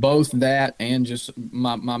 Both that and just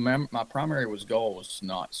my primary goal was to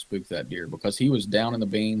not spook that deer because he was down in the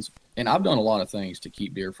beans. And I've done a lot of things to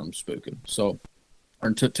keep deer from spooking. So,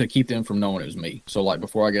 or to keep them from knowing it was me. So like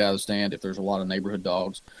before I get out of the stand, if there's a lot of neighborhood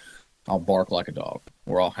dogs, I'll bark like a dog,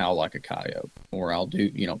 or I'll howl like a coyote, or I'll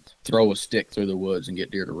throw a stick through the woods and get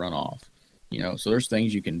deer to run off. So there's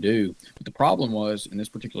things you can do. But the problem was in this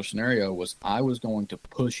particular scenario was I was going to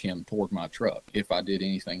push him toward my truck if I did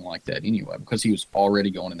anything like that anyway, because he was already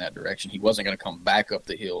going in that direction. He wasn't going to come back up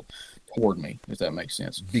the hill toward me, if that makes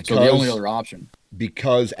sense. So the only other option.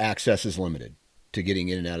 Because access is limited to getting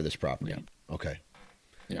in and out of this property. Yeah. Okay.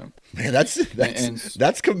 Yeah. Man,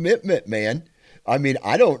 that's commitment, man. I mean,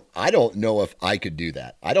 I don't know if I could do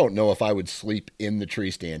that. I don't know if I would sleep in the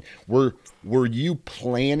tree stand. Were you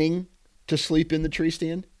planning to sleep in the tree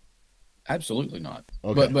stand? Absolutely not.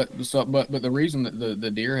 Okay. But the reason that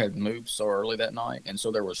the deer had moved so early that night, and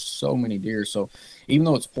so there was so many deer. So even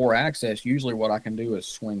though it's poor access, usually what I can do is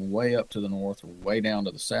swing way up to the north or way down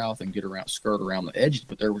to the south and skirt around the edges.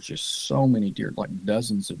 But there was just so many deer, like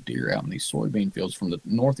dozens of deer out in these soybean fields from the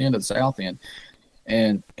north end to the south end.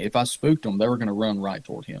 And if I spooked them, they were going to run right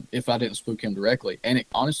toward him if I didn't spook him directly. And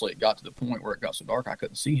honestly, it got to the point where it got so dark I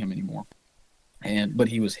couldn't see him anymore. But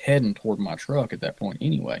he was heading toward my truck at that point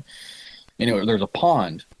anyway. Anyway, there's a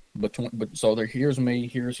pond so here's me,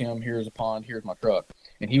 here's him, here's a pond, here's my truck,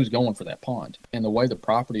 and he was going for that pond. And the way the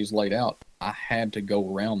property is laid out, I had to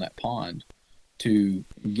go around that pond to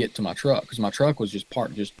get to my truck because my truck was just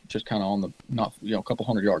parked just kind of on the not a couple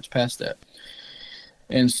hundred yards past that.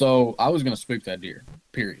 And so I was going to spook that deer.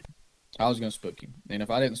 Period. I was going to spook him, and if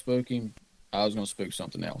I didn't spook him, I was going to spook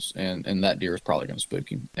something else, and that deer was probably going to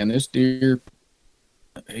spook him. And this deer,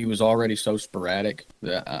 he was already so sporadic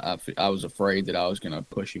that I was afraid that I was going to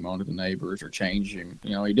push him onto the neighbors or change him.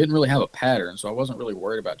 He didn't really have a pattern, so I wasn't really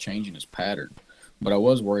worried about changing his pattern, but I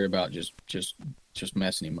was worried about just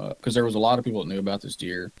messing him up because there was a lot of people that knew about this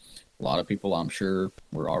deer. A lot of people, I'm sure,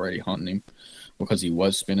 were already hunting him because he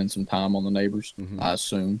was spending some time on the neighbors, I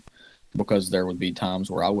assume, because there would be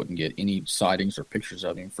times where I wouldn't get any sightings or pictures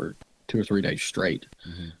of him for 2 or 3 days straight.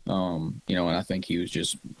 And I think he was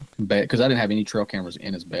just bad because I didn't have any trail cameras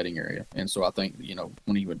in his bedding area. And so I think,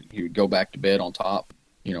 when he would go back to bed on top,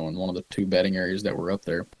 in one of the 2 bedding areas that were up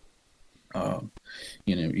there,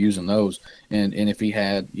 using those. And if he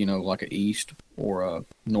had, like a east or a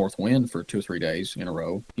north wind for 2 or 3 days in a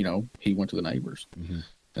row, he went to the neighbors.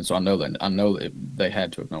 And so I know that they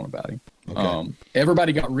had to have known about him. Okay.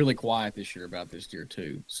 Everybody got really quiet this year about this deer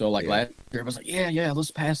too. So last year, everybody's like, yeah,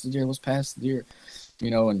 let's pass the deer,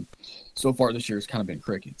 and so far this year it's kind of been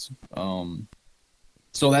crickets.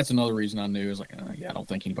 So that's another reason I knew is like, I don't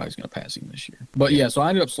think anybody's going to pass him this year. But so I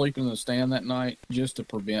ended up sleeping in the stand that night just to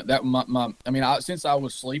prevent that. Since I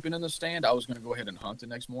was sleeping in the stand, I was going to go ahead and hunt the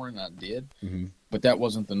next morning, and I did. But that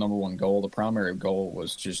wasn't the number one goal. The primary goal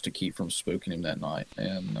was just to keep from spooking him that night,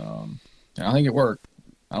 and I think it worked.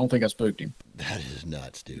 I don't think I spooked him. That is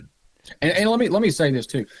nuts, dude. And let me say this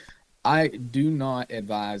too. I do not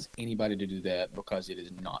advise anybody to do that because it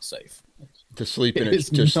is not safe. To sleep in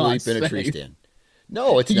a tree stand.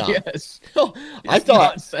 No, it's not. Yes. No, I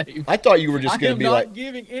thought you were just going to be like. I'm not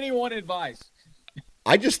giving anyone advice.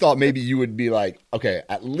 I just thought maybe you would be like, okay,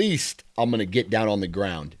 at least I'm going to get down on the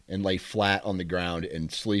ground and lay flat on the ground and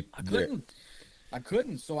sleep there. I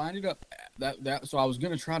couldn't. So I ended up so I was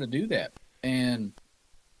going to try to do that. And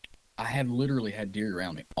I had literally had deer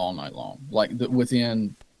around me all night long, like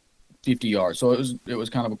within 50 yards. So it was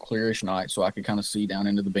kind of a clearish night, so I could kind of see down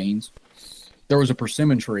into the beans. There was a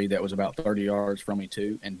persimmon tree that was about 30 yards from me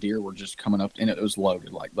too, and deer were just coming up, and it was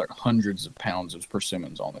loaded, like hundreds of pounds of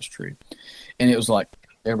persimmons on this tree. And it was like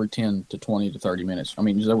every 10 to 20 to 30 minutes. I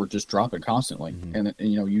mean, they were just dropping constantly. And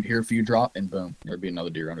you'd hear a few drop, and boom, there'd be another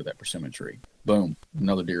deer under that persimmon tree. Boom,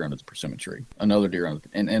 another deer under the persimmon tree. Another deer under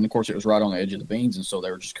and of course it was right on the edge of the beans, and so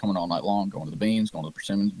they were just coming all night long, going to the beans, going to the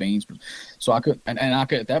persimmons, beans. So I could, and I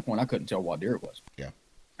could, at that point I couldn't tell what deer it was. Yeah.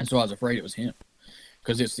 And so I was afraid it was him.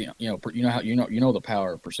 Because it's the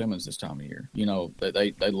power of persimmons this time of year.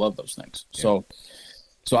 They love those things. Yeah.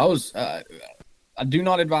 So I was I do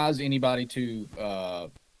not advise anybody to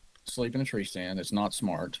sleep in a tree stand. It's not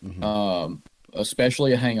smart,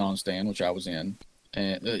 especially a hang-on stand, which I was in.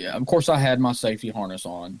 And of course, I had my safety harness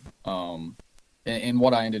on. And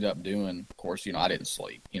what I ended up doing, of course, I didn't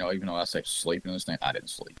sleep. Even though I say sleep in this thing, I didn't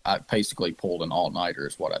sleep. I basically pulled an all-nighter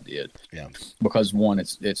is what I did. Yeah. Because one,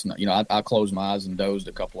 it's not, I closed my eyes and dozed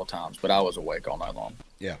a couple of times, but I was awake all night long.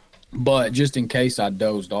 Yeah. But just in case I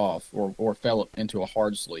dozed off or fell into a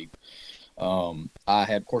hard sleep, I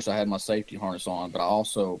had my safety harness on, but I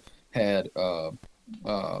also had a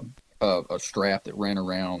strap that ran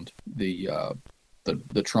around the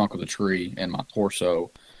trunk of the tree and my torso.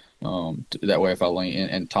 That way, if I lean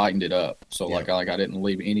and tightened it up, so Yeah. like I didn't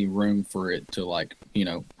leave any room for it to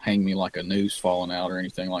hang me like a noose falling out or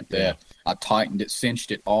anything like that. Yeah. I tightened it,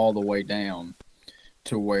 cinched it all the way down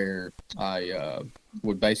to where I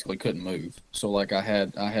would basically couldn't move. So like I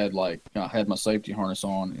had my safety harness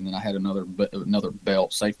on, and then I had another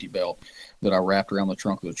belt, safety belt, that I wrapped around the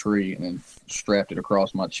trunk of the tree and then strapped it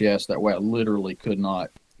across my chest. That way, I literally could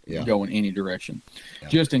not go in any direction,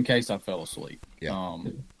 just in case I fell asleep. Yeah.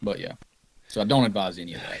 But yeah, so I don't advise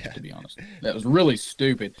any of that, to be honest. That was really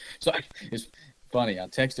stupid. So it's funny. I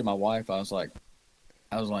texted my wife. I was like,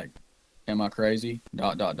 am I crazy? ...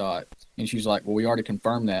 And she's like, well, we already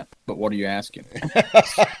confirmed that, but what are you asking?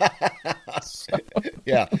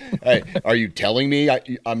 Yeah. Hey, are you telling me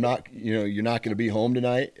I'm not, you're not going to be home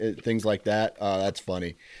tonight? Things like that. That's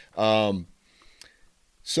funny.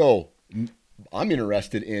 So I'm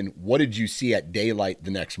interested in, what did you see at daylight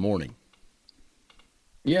the next morning?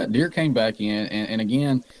 Yeah, deer came back in, and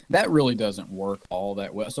again, that really doesn't work all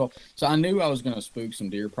that well. So I knew I was going to spook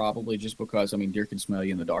some deer, probably just because, deer can smell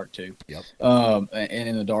you in the dark too. Yep. And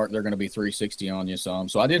in the dark, they're going to be 360 on you some.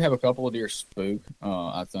 So I did have a couple of deer spook.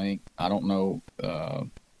 I think I don't know.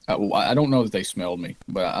 I don't know that they smelled me,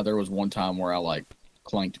 but there was one time where I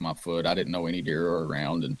clanked my foot. I didn't know any deer were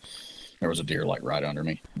around, and there was a deer right under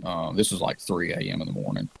me. This was 3 a.m. in the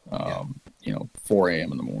morning. 4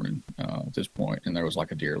 a.m. in the morning at this point, and there was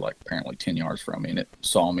a deer apparently 10 yards from me, and it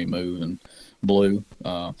saw me move and blew.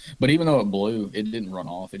 But even though it blew, it didn't run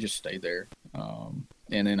off. It just stayed there.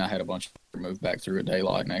 And then I had a bunch of move back through at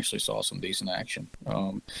daylight and actually saw some decent action.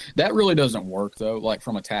 That really doesn't work though,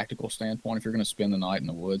 from a tactical standpoint, if you're going to spend the night in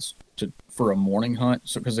the woods for a morning hunt.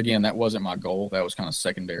 So, because again, that wasn't my goal. That was kind of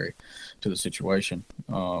secondary to the situation.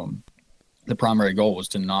 The primary goal was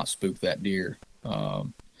to not spook that deer.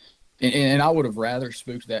 And I would have rather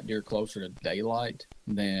spooked that deer closer to daylight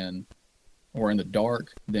or in the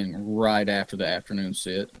dark than right after the afternoon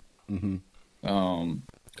sit. Mm-hmm.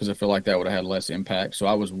 Because I feel like that would have had less impact. So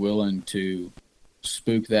I was willing to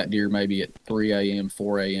spook that deer maybe at 3 a.m.,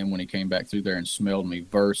 4 a.m. when he came back through there and smelled me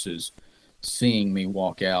versus seeing me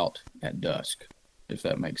walk out at dusk, if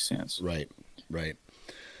that makes sense. Right.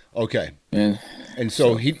 Okay. And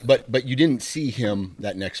so but you didn't see him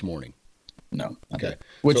that next morning. No. Okay.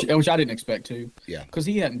 Which I didn't expect to. Yeah. Because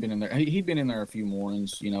he hadn't been in there. He'd been in there a few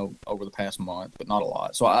mornings, over the past month, but not a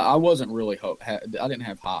lot. So I wasn't really I didn't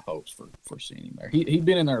have high hopes for seeing him there. He'd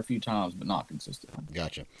been in there a few times, but not consistently.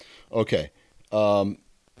 Gotcha. Okay.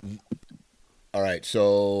 All right.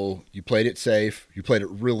 So you played it safe. You played it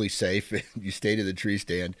really safe. You stayed in the tree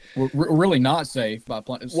stand. We're really not safe by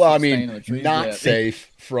playing. Well, not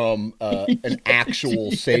safe from an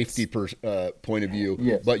actual safety point of view.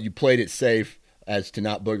 Yes. But you played it safe as to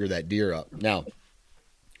not booger that deer up. Now,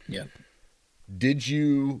 yeah. Did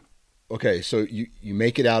you? Okay, so you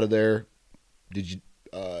make it out of there. Did you?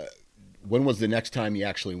 When was the next time you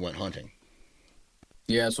actually went hunting?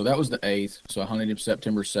 Yeah, so that was the 8th. So I hunted him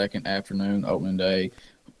September 2nd afternoon, opening day,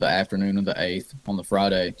 the afternoon of the 8th on the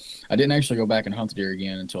Friday. I didn't actually go back and hunt the deer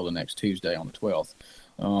again until the next Tuesday on the 12th.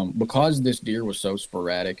 Because this deer was so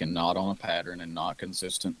sporadic and not on a pattern and not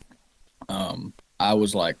consistent, I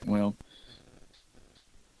was like, well,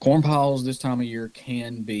 corn piles this time of year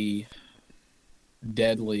can be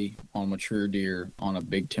deadly on mature deer on a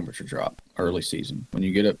big temperature drop early season when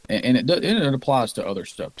you get up, and it applies to other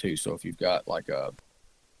stuff too. So if you've got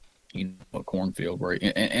a cornfield where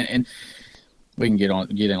and we can get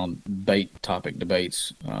on bait topic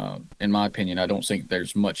debates. In my opinion, I don't think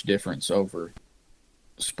there's much difference over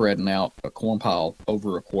spreading out a corn pile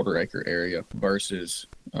over a 1/4 acre area versus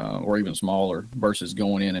or even smaller versus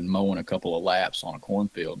going in and mowing a couple of laps on a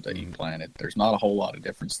cornfield that you planted. There's not a whole lot of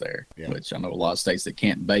difference there, which I know a lot of states that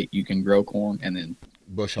can't bait, you can grow corn and then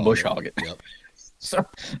bush hog it. Yep. So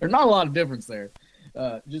there's not a lot of difference there,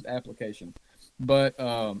 just application. But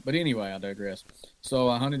anyway, I digress. So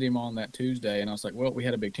I hunted him on that Tuesday, and I was like, well, we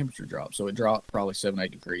had a big temperature drop. So it dropped probably 7-8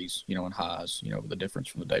 degrees, in highs, the difference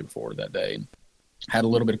from the day before to that day. And had a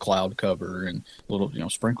little bit of cloud cover and a little,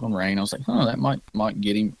 sprinkling rain. I was like, that might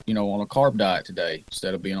get him, on a carb diet today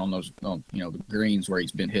instead of being on those, the greens where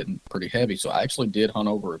he's been hitting pretty heavy. So I actually did hunt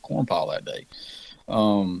over a corn pile that day.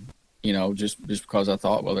 just because I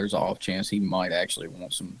thought, well, there's an off chance he might actually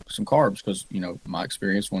want some carbs because, my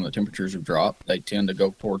experience when the temperatures have dropped, they tend to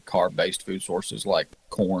go toward carb-based food sources like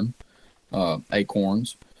corn,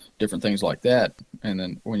 acorns, different things like that. And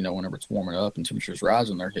then, whenever it's warming up and temperatures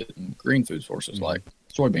rising, they're hitting green food sources like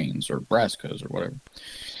soybeans or brassicas or whatever.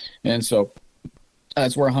 And so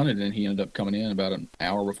that's where I hunted, and he ended up coming in about an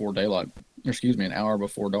hour before daylight. An hour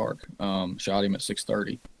before dark. Shot him at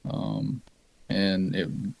 6:30. And it,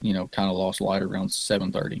 kind of lost light around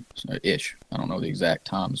 7:30 ish. I don't know the exact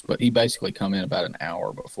times, but he basically come in about an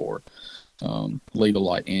hour before legal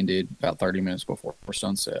light ended, about 30 minutes before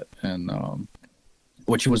sunset, and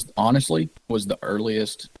which was honestly was the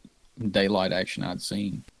earliest daylight action I'd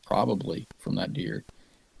seen probably from that deer,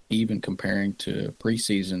 even comparing to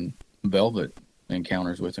preseason velvet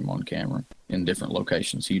encounters with him on camera in different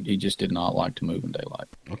locations. He just did not like to move in daylight.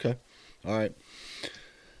 Okay. All right.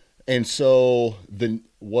 And so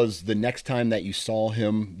was the next time that you saw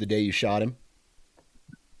him the day you shot him?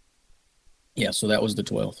 Yeah, so that was the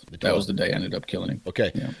 12th. That was the day I ended up killing him.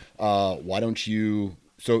 Okay. Yeah. Why don't you,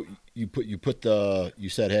 so you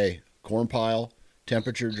said, hey, corn pile,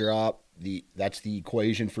 temperature drop, that's the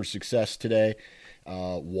equation for success today.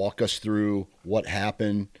 Walk us through what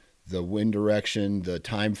happened, the wind direction, the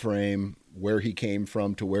time frame, where he came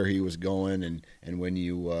from to where he was going, and when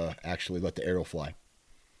you actually let the arrow fly.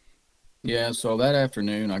 Yeah, so that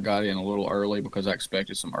afternoon I got in a little early because I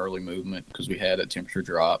expected some early movement because we had a temperature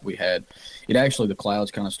drop. The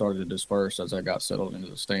clouds kind of started to disperse as I got settled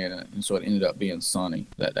into the stand, and so it ended up being sunny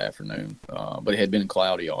that afternoon. But it had been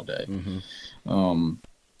cloudy all day. Mm-hmm.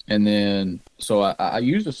 And then, so I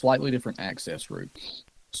used a slightly different access route.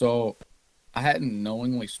 So I hadn't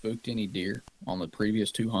knowingly spooked any deer on the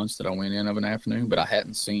previous 2 hunts that I went in of an afternoon, but I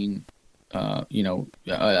hadn't seen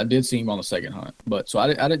I did see him on the second hunt, but so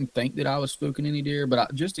I didn't think that I was spooking any deer,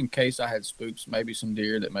 but just in case I had spooked maybe some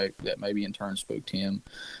deer that maybe in turn spooked him.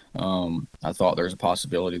 I thought there's a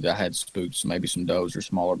possibility that I had spooked maybe some does or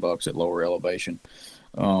smaller bucks at lower elevation.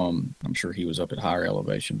 I'm sure he was up at higher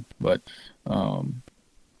elevation, but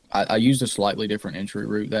I used a slightly different entry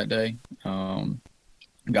route that day.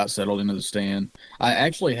 Got settled into the stand. I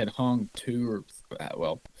actually had hung 4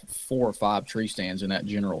 or 5 tree stands in that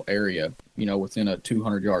general area, within a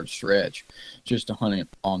 200-yard stretch, just to hunt it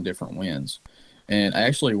on different winds. And I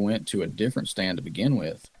actually went to a different stand to begin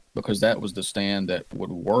with because that was the stand that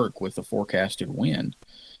would work with the forecasted wind.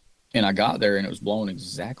 And I got there and it was blowing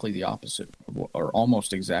exactly the opposite, or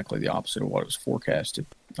almost exactly the opposite of what it was forecasted.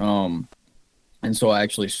 And so I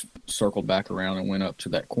actually circled back around and went up to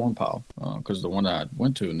that corn pile because the one I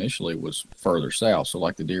went to initially was further south. So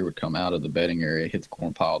like the deer would come out of the bedding area, hit the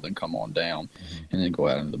corn pile, then come on down, and then go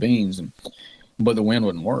out into the beans. But the wind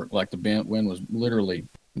wouldn't work. Like the wind was literally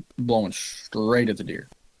blowing straight at the deer.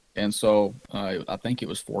 And so I think it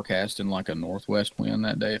was forecasting like a northwest wind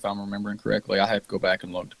that day, if I'm remembering correctly. I have to go back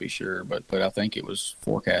and look to be sure, but I think it was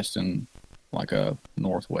forecasting like a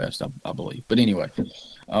northwest, I believe. But anyway,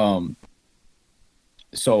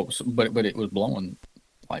 but it was blowing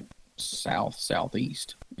like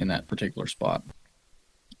southeast in that particular spot.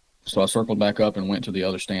 So I circled back up and went to the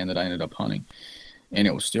other stand that I ended up hunting, and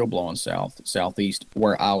it was still blowing southeast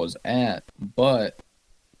where I was at. But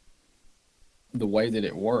the way that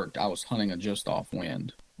it worked, I was hunting a just off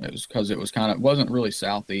wind. It was because it wasn't really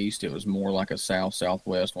southeast. It was more like a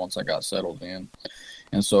southwest once I got settled in,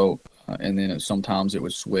 and so. And then sometimes it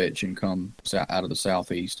would switch and come out of the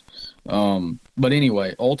southeast. But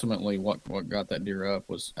anyway, ultimately, what got that deer up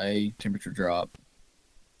was A, temperature drop,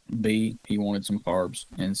 B, he wanted some carbs,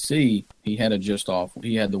 and C, he had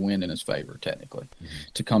the wind in his favor, technically,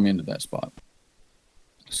 to come into that spot.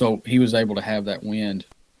 So he was able to have that wind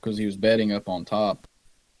because he was bedding up on top.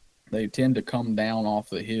 They tend to come down off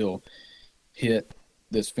the hill, hit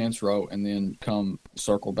this fence row, and then come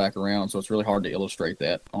circle back around. So it's really hard to illustrate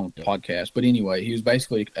that on a podcast. But anyway, he was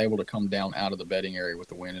basically able to come down out of the bedding area with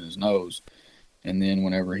the wind in his nose. And then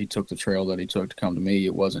whenever he took the trail that he took to come to me,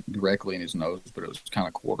 it wasn't directly in his nose, but it was kind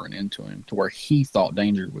of quartering into him to where he thought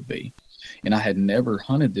danger would be. And I had never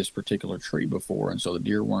hunted this particular tree before, and so the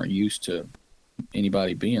deer weren't used to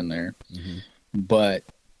anybody being there. But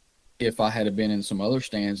if I had been in some other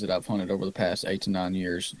stands that I've hunted over the past 8 to 9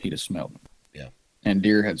 years, he'd have smelled them. And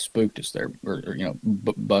deer had spooked us there, or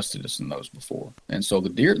busted us in those before. And so the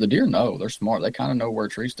deer know, they're smart. They kind of know where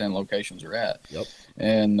tree stand locations are at. Yep.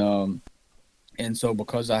 And so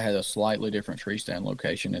because I had a slightly different tree stand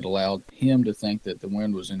location, it allowed him to think that the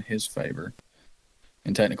wind was in his favor,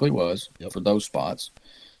 and technically was for those spots.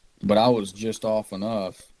 But I was just off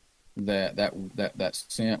enough that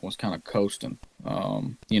scent was kind of coasting.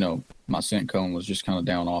 My scent cone was just kind of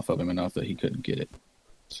down off of him enough that he couldn't get it.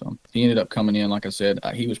 So he ended up coming in, like I said,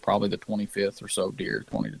 he was probably the 25th or so deer,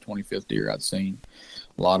 20 to 25th deer I'd seen.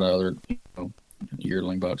 A lot of other,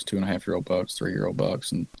 yearling bucks, 2.5-year-old bucks, 3-year-old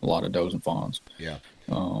bucks, and a lot of does and fawns. Yeah.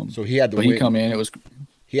 Um, So he had the but wind. he come in,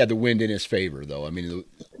 He had the wind in his favor, though. I mean,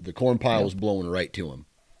 the corn pile yeah. was blowing right to him.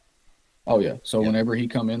 Oh yeah. So Yeah. whenever he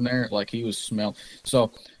come in there, like he was smelled.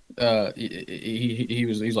 So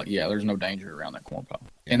he's like, yeah, there's no danger around that corn pile.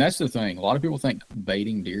 Yeah. And that's the thing. A lot of people think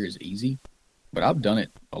baiting deer is easy, but I've done it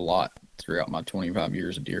a lot throughout my 25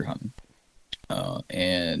 years of deer hunting.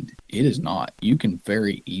 And it is not. You can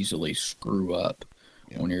very easily screw up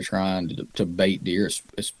when you're trying to bait deer,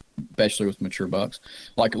 especially with mature bucks.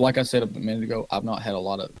 Like I said a minute ago, I've not had a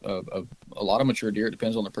lot of mature deer. It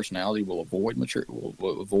depends on their personality. Will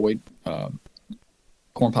avoid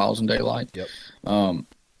corn piles in daylight. Yep.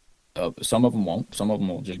 Some of them won't. Some of them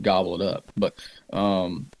will just gobble it up. But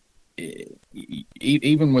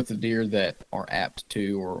even with the deer that are apt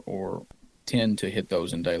to or tend to hit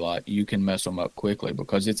those in daylight, you can mess them up quickly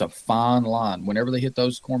because it's a fine line. Whenever they hit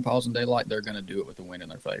those corn piles in daylight, they're going to do it with the wind in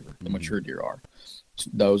their favor. The mature deer are.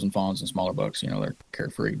 Does and fawns and smaller bucks, they're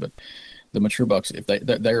carefree. But the mature bucks, if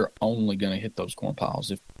they're only going to hit those corn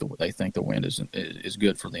piles if they think the wind is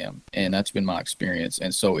good for them, and that's been my experience.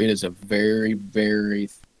 And so it is a very, very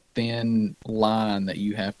thin line that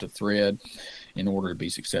you have to thread in order to be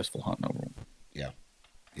successful hunting over them.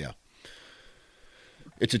 Yeah.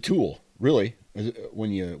 It's a tool, really.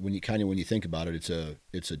 When you think about it,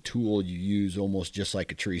 it's a tool you use almost just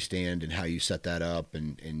like a tree stand, and how you set that up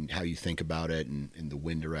and how you think about it, and the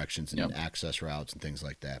wind directions and access routes and things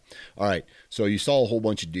like that. All right. So you saw a whole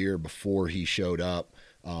bunch of deer before he showed up.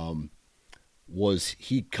 Was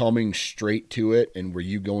he coming straight to it, and were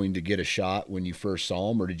you going to get a shot when you first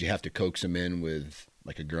saw him, or did you have to coax him in with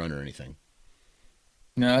like a grunt or anything?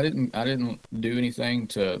 No, I didn't do anything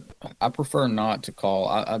to. I prefer not to call.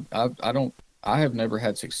 I don't. I have never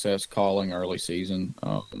had success calling early season.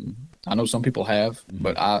 I know some people have,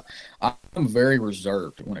 but I'm very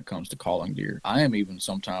reserved when it comes to calling deer. I am even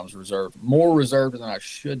sometimes more reserved than I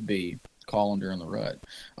should be calling during the rut.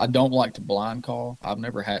 I don't like to blind call.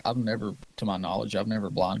 To my knowledge, I've never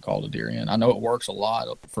blind called a deer in. I know it works a lot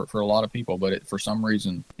for a lot of people, but for some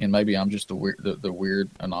reason, and maybe I'm just the weird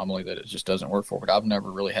anomaly that it just doesn't work for. But I've never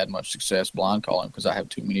really had much success blind calling because I have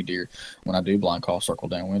too many deer when I do blind call circle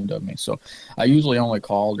downwind of me. So I usually only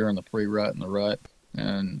call during the pre-rut and the rut.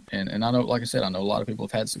 And I know, like I said, I know a lot of people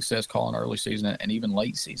have had success calling early season and even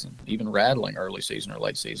late season, even rattling early season or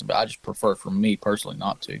late season. But I just prefer, for me personally,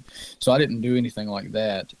 not to. So I didn't do anything like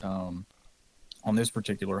that on this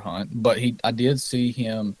particular hunt. But I did see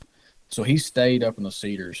him. So he stayed up in the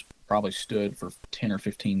cedars, probably stood for 10 or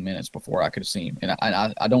 15 minutes before I could see him. And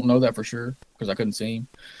I don't know that for sure because I couldn't see him.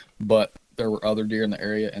 But there were other deer in the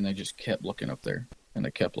area, and they just kept looking up there. And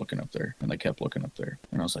they kept looking up there, and they kept looking up there.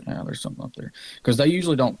 And I was like, there's something up there. Because they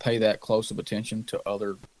usually don't pay that close of attention to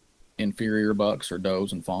other inferior bucks or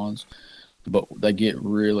does and fawns. But they get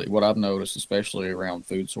really, what I've noticed, especially around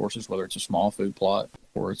food sources, whether it's a small food plot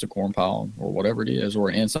or it's a corn pile or whatever it is, or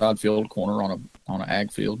an inside field corner on an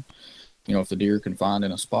ag field, if the deer can find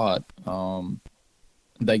in a spot,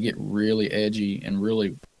 they get really edgy and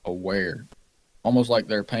really aware, almost like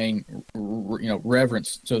they're paying,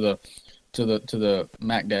 reverence to the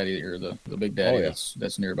Mac Daddy or the Big Daddy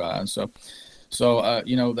that's nearby. And so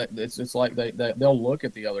that it's like they'll look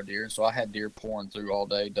at the other deer. And so I had deer pouring through all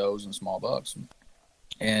day, does and small bucks,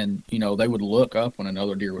 and they would look up when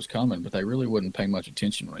another deer was coming, but they really wouldn't pay much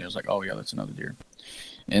attention when it was like, oh yeah, that's another deer.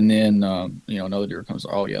 And then another deer comes,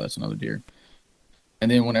 oh yeah, that's another deer. And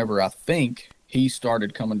then whenever I think he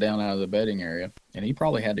started coming down out of the bedding area, and he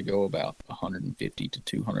probably had to go about 150 to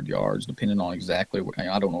 200 yards, depending on exactly where.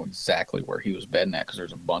 I don't know exactly where he was bedding at because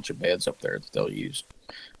there's a bunch of beds up there that they'll use.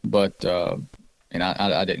 But and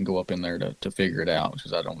I didn't go up in there to figure it out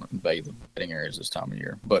because I don't invade the bedding areas this time of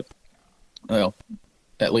year. But well,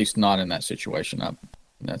 at least not in that situation.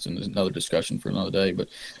 That's another discussion for another day. But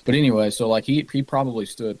anyway, so like he probably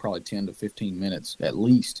stood 10 to 15 minutes at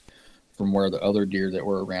least from where the other deer that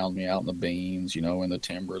were around me out in the beans, in the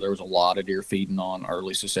timber. There was a lot of deer feeding on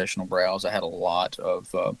early successional browse. I had a lot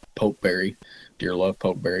of pokeberry. Deer love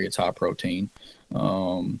pokeberry. It's high protein. They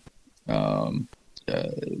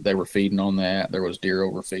were feeding on that. There was deer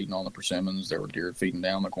overfeeding on the persimmons. There were deer feeding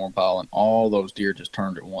down the corn pile, and all those deer just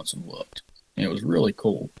turned at once and looked. And it was really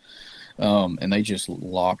cool. And they just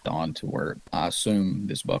locked on to where I assume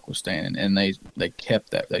this buck was standing, and they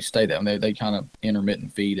kept that, they stayed there, and they kind of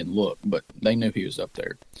intermittent feed and look, but they knew he was up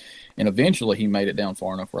there, and eventually he made it down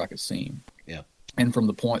far enough where I could see him. Yeah. And from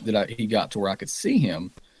the point that he got to where I could see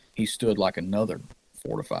him, he stood like another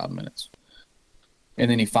 4 to 5 minutes,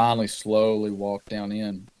 and then he finally slowly walked down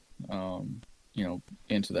in,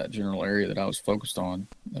 into that general area that I was focused on.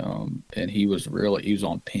 And he was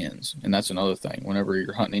on pins. And that's another thing. Whenever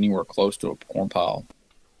you're hunting anywhere close to a corn pile,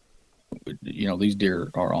 these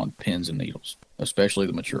deer are on pins and needles, especially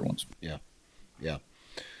the mature ones. Yeah. Yeah.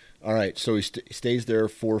 All right. So he stays there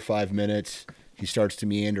 4 or 5 minutes. He starts to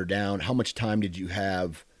meander down. How much time did you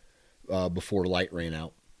have before light ran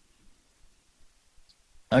out?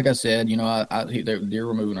 Like I said, the deer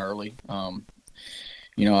were moving early.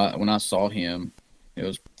 When I saw him, it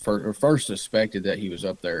was first suspected that he was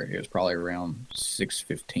up there. It was probably around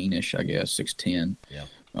 6:15ish, I guess, 6:10. Yeah.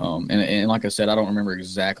 And like I said, I don't remember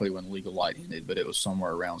exactly when legal light ended, but it was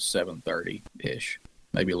somewhere around 7:30ish,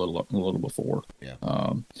 maybe a little before. Yeah.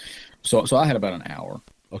 So I had about an hour.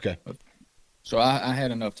 Okay. So I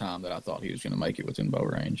had enough time that I thought he was going to make it within bow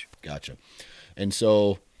range. Gotcha. And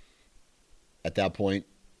so at that point,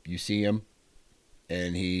 you see him,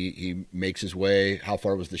 and he makes his way. How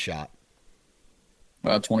far was the shot?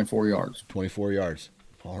 About 24 yards. 24 yards.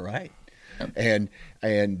 All right. Yep.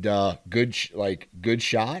 And good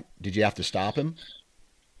shot. Did you have to stop him?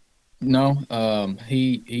 No.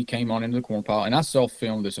 He came on into the corn pile, and I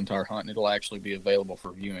self-filmed this entire hunt, and it'll actually be available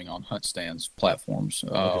for viewing on Hunt Stands platforms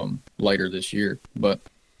later this year. But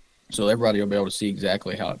so everybody will be able to see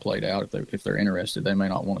exactly how it played out. If they're interested, they may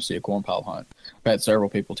not want to see a corn pile hunt. I've had several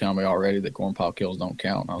people tell me already that corn pile kills don't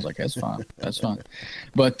count, and I was like, that's fine, that's fine.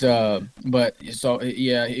 But so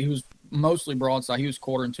yeah, he was mostly broadside. He was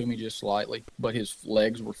quartering to me just slightly, but his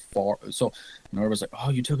legs were far. So everybody's like, "Oh,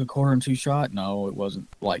 you took a 1/4 shot?" No, it wasn't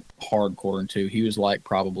like hard 1/4. He was like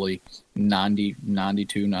probably 90,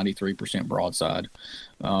 92, 93% broadside.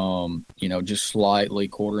 Just slightly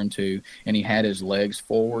 1/4, and he had his legs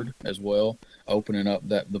forward as well, opening up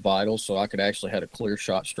the vitals, so I could actually had a clear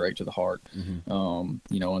shot straight to the heart. In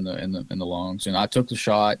the lungs. And I took the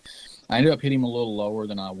shot. I ended up hitting him a little lower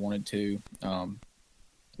than I wanted to.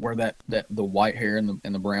 Where the white hair and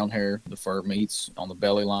the brown hair, the fur meets on the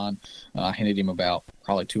belly line, I hit him about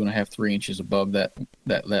probably 2.5, 3 inches above that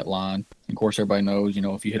line. And of course, everybody knows,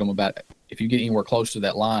 if you get anywhere close to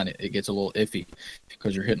that line, it gets a little iffy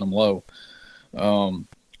because you're hitting them low.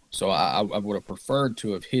 So I would have preferred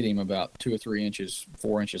to have hit him about 2 or 3 inches,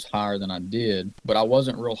 4 inches higher than I did, but I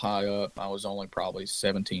wasn't real high up. I was only probably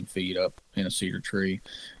 17 feet up in a cedar tree.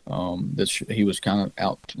 He was kind of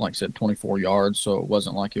out, like I said, 24 yards, so it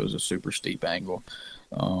wasn't like it was a super steep angle.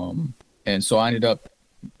 And so I ended up,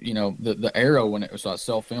 the arrow so I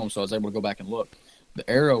self-filmed, so I was able to go back and look. The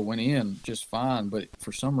arrow went in just fine, but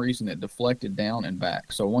for some reason it deflected down and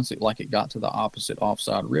back. So once it got to the opposite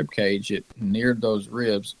offside rib cage, it neared those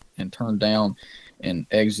ribs and turned down and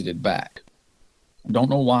exited back. Don't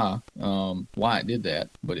know why it did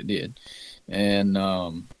that, but it did. And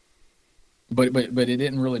but it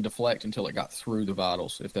didn't really deflect until it got through the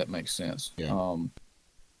vitals, if that makes sense. Yeah.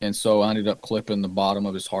 And so I ended up clipping the bottom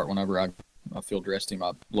of his heart. Whenever I field dressed him,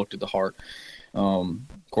 I looked at the heart. Of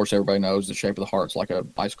course, everybody knows the shape of the heart's like a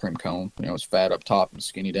ice cream cone. It's fat up top and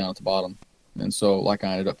skinny down at the bottom. And so, I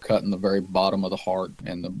ended up cutting the very bottom of the heart,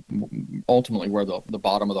 and ultimately where the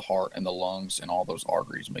bottom of the heart and the lungs and all those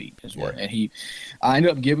arteries meet is where. Yeah. And I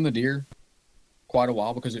ended up giving the deer quite a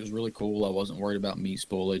while because it was really cool. I wasn't worried about meat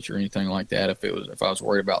spoilage or anything like that. If I was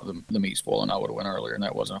worried about the meat spoiling, I would have went earlier, and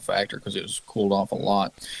that wasn't a factor because it was cooled off a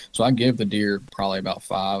lot. So I give the deer probably about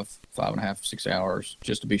 5.5, 6 hours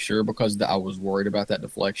just to be sure, because I was worried about that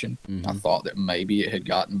deflection. Mm-hmm. I thought that maybe it had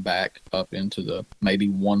gotten back up into maybe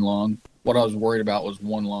one lung. What I was worried about was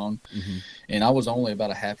one lung, mm-hmm. and I was only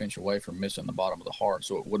about a half inch away from missing the bottom of the heart,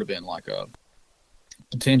 so it would have been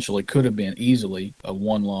could have been easily a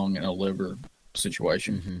one lung and a liver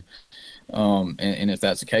situation. Mm-hmm. And if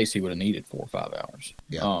that's the case, he would have needed 4 or 5 hours.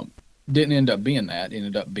 Yeah. Didn't end up being that. It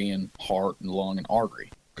ended up being heart and lung and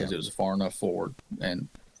artery because it was far enough forward and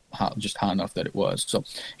just high enough that it was. So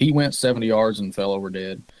he went 70 yards and fell over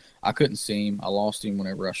dead. I couldn't see him. I lost him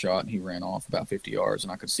whenever I shot, and he ran off about 50 yards,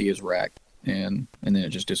 and I could see his rack, and then it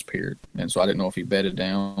just disappeared. And so I didn't know if he bedded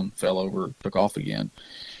down, fell over, took off again.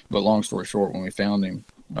 But long story short, when we found him,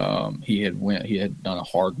 he had done a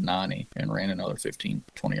hard 90 and ran another 15,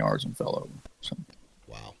 20 yards and fell over. So.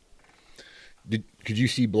 Wow. Could you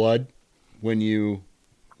see blood when you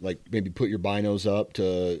maybe put your binos up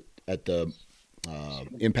at the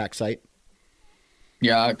impact site?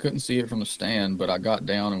 Yeah, I couldn't see it from the stand, but I got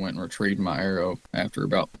down and went and retrieved my arrow after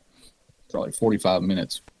about probably 45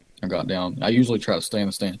 minutes. I got down. I usually try to stay in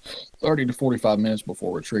the stand 30 to 45 minutes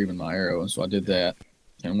before retrieving my arrow, and so I did that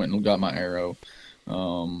and went and got my arrow.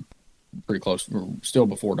 Pretty close, still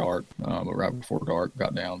before dark, but right before dark,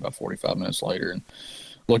 got down about 45 minutes later and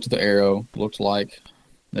looked at the arrow. Looked like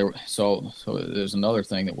so there's another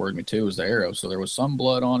thing that worried me too, was the arrow. So there was some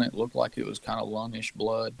blood on it. Looked like it was kind of lungish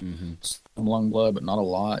blood, some lung blood, but not a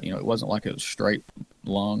lot. It wasn't like it was straight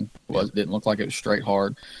lung. It didn't look like it was straight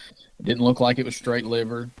heart. It didn't look like it was straight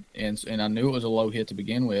liver, and I knew it was a low hit to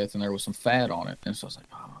begin with, and there was some fat on it, and so I was like,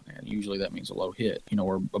 oh man, usually that means a low hit,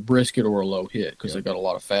 or a brisket or a low hit, because they've got a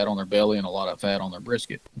lot of fat on their belly and a lot of fat on their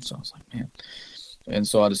brisket. And so I was like, man. And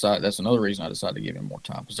so I decided, that's another reason I decided to give him more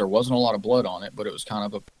time, because there wasn't a lot of blood on it, but it was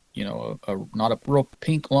kind of a not a real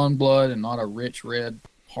pink lung blood and not a rich red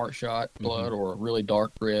heart shot blood or a really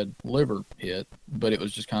dark red liver hit, but it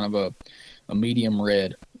was just kind of a medium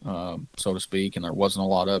red, so to speak, and there wasn't a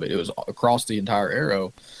lot of it. It was across the entire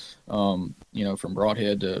arrow, from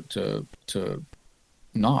broadhead to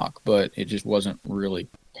knock, but it just wasn't really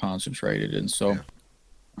concentrated. And so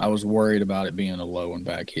I was worried about it being a low and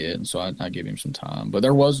back hit, and so I gave him some time. But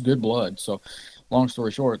there was good blood. So long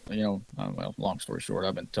story short, long story short,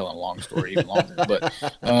 I've been telling a long story even longer.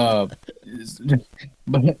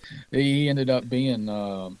 But he ended up being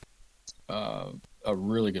a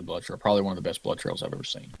really good blood trail, probably one of the best blood trails I've ever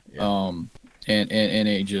seen. Yeah. And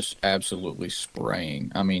it just absolutely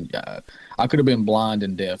spraying. I mean, I could have been blind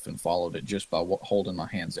and deaf and followed it just by holding my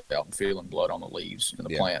hands out and feeling blood on the leaves and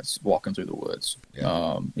the plants walking through the woods.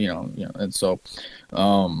 Yeah. And so,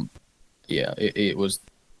 it was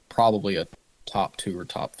probably a top 2 or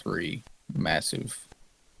top 3 massive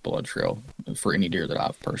blood trail for any deer that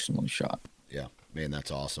I've personally shot. Yeah, man,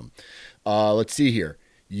 that's awesome. Let's see here.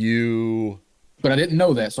 But I didn't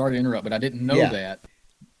know that. Sorry to interrupt, but I didn't know that.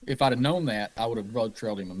 If I'd have known that, I would have blood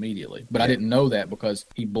trailed him immediately. But I didn't know that because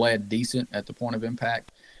he bled decent at the point of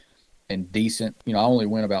impact and decent. I only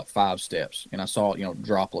went about 5 steps and I saw,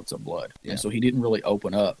 droplets of blood. Yeah. And so he didn't really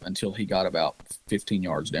open up until he got about 15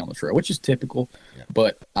 yards down the trail, which is typical. Yeah.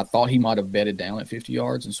 But I thought he might have bedded down at 50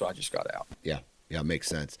 yards, and so I just got out. Yeah, makes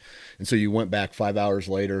sense. And so you went back 5 hours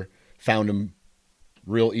later, found him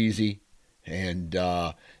real easy, and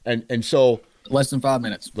so less than 5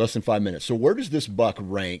 minutes. So where does this buck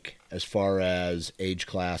rank as far as age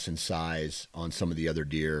class and size on some of the other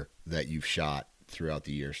deer that you've shot throughout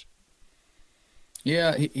the years?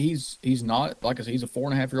 Yeah, he's not, like I said, he's a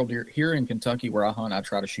 4.5-year-old deer. Here in Kentucky where I hunt, I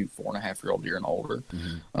try to shoot 4.5-year-old deer and older.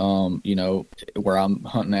 Where I'm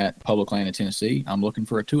hunting at public land in Tennessee, I'm looking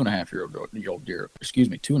for a 2.5-year-old deer.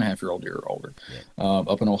 2.5-year-old deer or older. Yeah.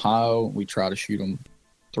 Up in Ohio, we try to shoot them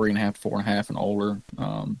 3.5 to 4.5 and older.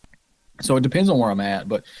 So it depends on where I'm at,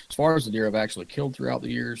 but as far as the deer I've actually killed throughout the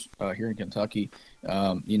years here in Kentucky,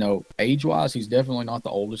 age-wise, he's definitely not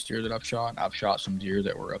the oldest deer that I've shot. I've shot some deer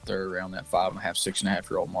that were up there around that 5.5,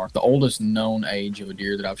 6.5-year-old mark. The oldest known age of a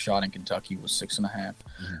deer that I've shot in Kentucky was 6.5.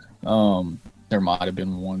 Mm-hmm. There might have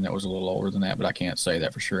been one that was a little older than that, but I can't say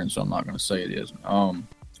that for sure, and so I'm not going to say it is.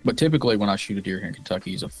 But typically when I shoot a deer here in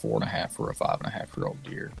Kentucky, he's a 4.5 or a 5.5-year-old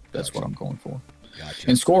deer. That's what I'm going for. Gotcha.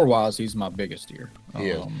 And score-wise, he's my biggest deer.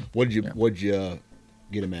 What'd you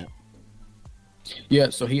get him at? Yeah,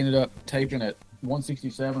 so he ended up taping at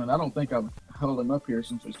 167, and I don't think I've held him up here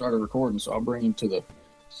since we started recording, so I'll bring him to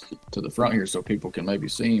the front here so people can maybe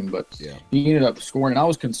see him. But he ended up scoring, and I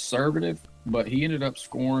was conservative, but he ended up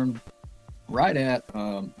scoring right at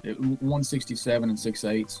 167 and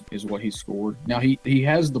 6/8 is what he scored. Now, he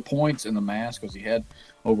has the points in the mass because he had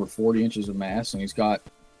over 40 inches of mass, and he's got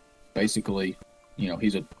basically,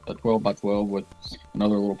 he's a 12 by 12 with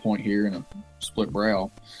another little point here and a split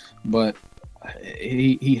brow. But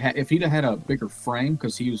if he'd have had a bigger frame,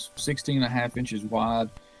 because he was 16.5 inches wide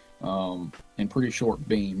and pretty short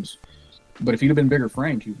beams, but if he'd have been bigger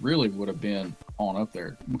framed, he really would have been on up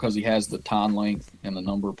there because he has the tine length and the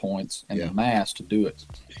number of points and the mass to do it.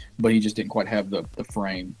 But he just didn't quite have the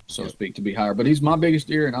frame, so to speak, to be higher. But he's my biggest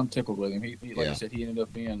deer, and I'm tickled with him. He like I said, he ended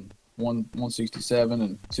up being 167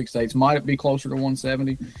 and 6/8. Might be closer to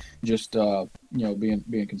 170. Just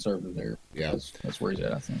being conservative there. Yeah, that's where he's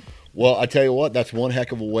at, I think. Well, I tell you what, that's one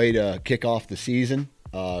heck of a way to kick off the season.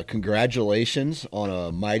 Congratulations on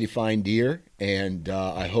a mighty fine deer, and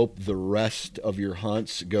I hope the rest of your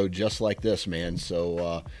hunts go just like this, man.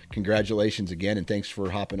 So congratulations again, and thanks for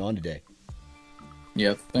hopping on today.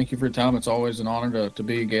 Yeah, thank you for your time. It's always an honor to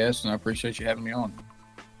be a guest, and I appreciate you having me on.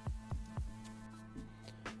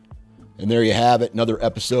 And there you have it, another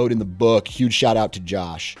episode in the book. Huge shout out to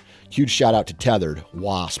Josh. Huge shout out to Tethered,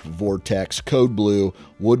 Wasp, Vortex, Code Blue,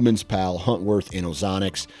 Woodman's Pal, Huntworth, and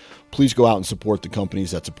Ozonics. Please go out and support the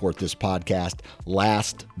companies that support this podcast.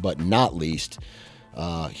 Last but not least,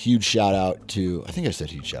 huge shout out to, I think I said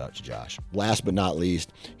huge shout out to Josh. Last but not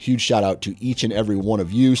least, huge shout out to each and every one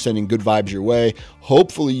of you, sending good vibes your way.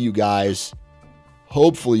 Hopefully you guys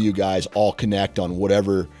all connect on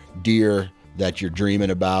whatever deer that you're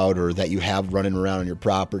dreaming about or that you have running around on your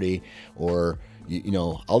property, or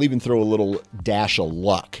I'll even throw a little dash of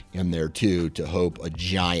luck in there too to hope a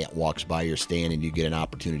giant walks by your stand and you get an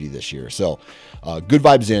opportunity this year. So good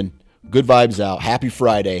vibes in, good vibes out. Happy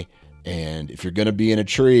Friday. And if you're going to be in a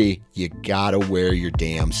tree, you got to wear your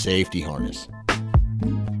damn safety harness.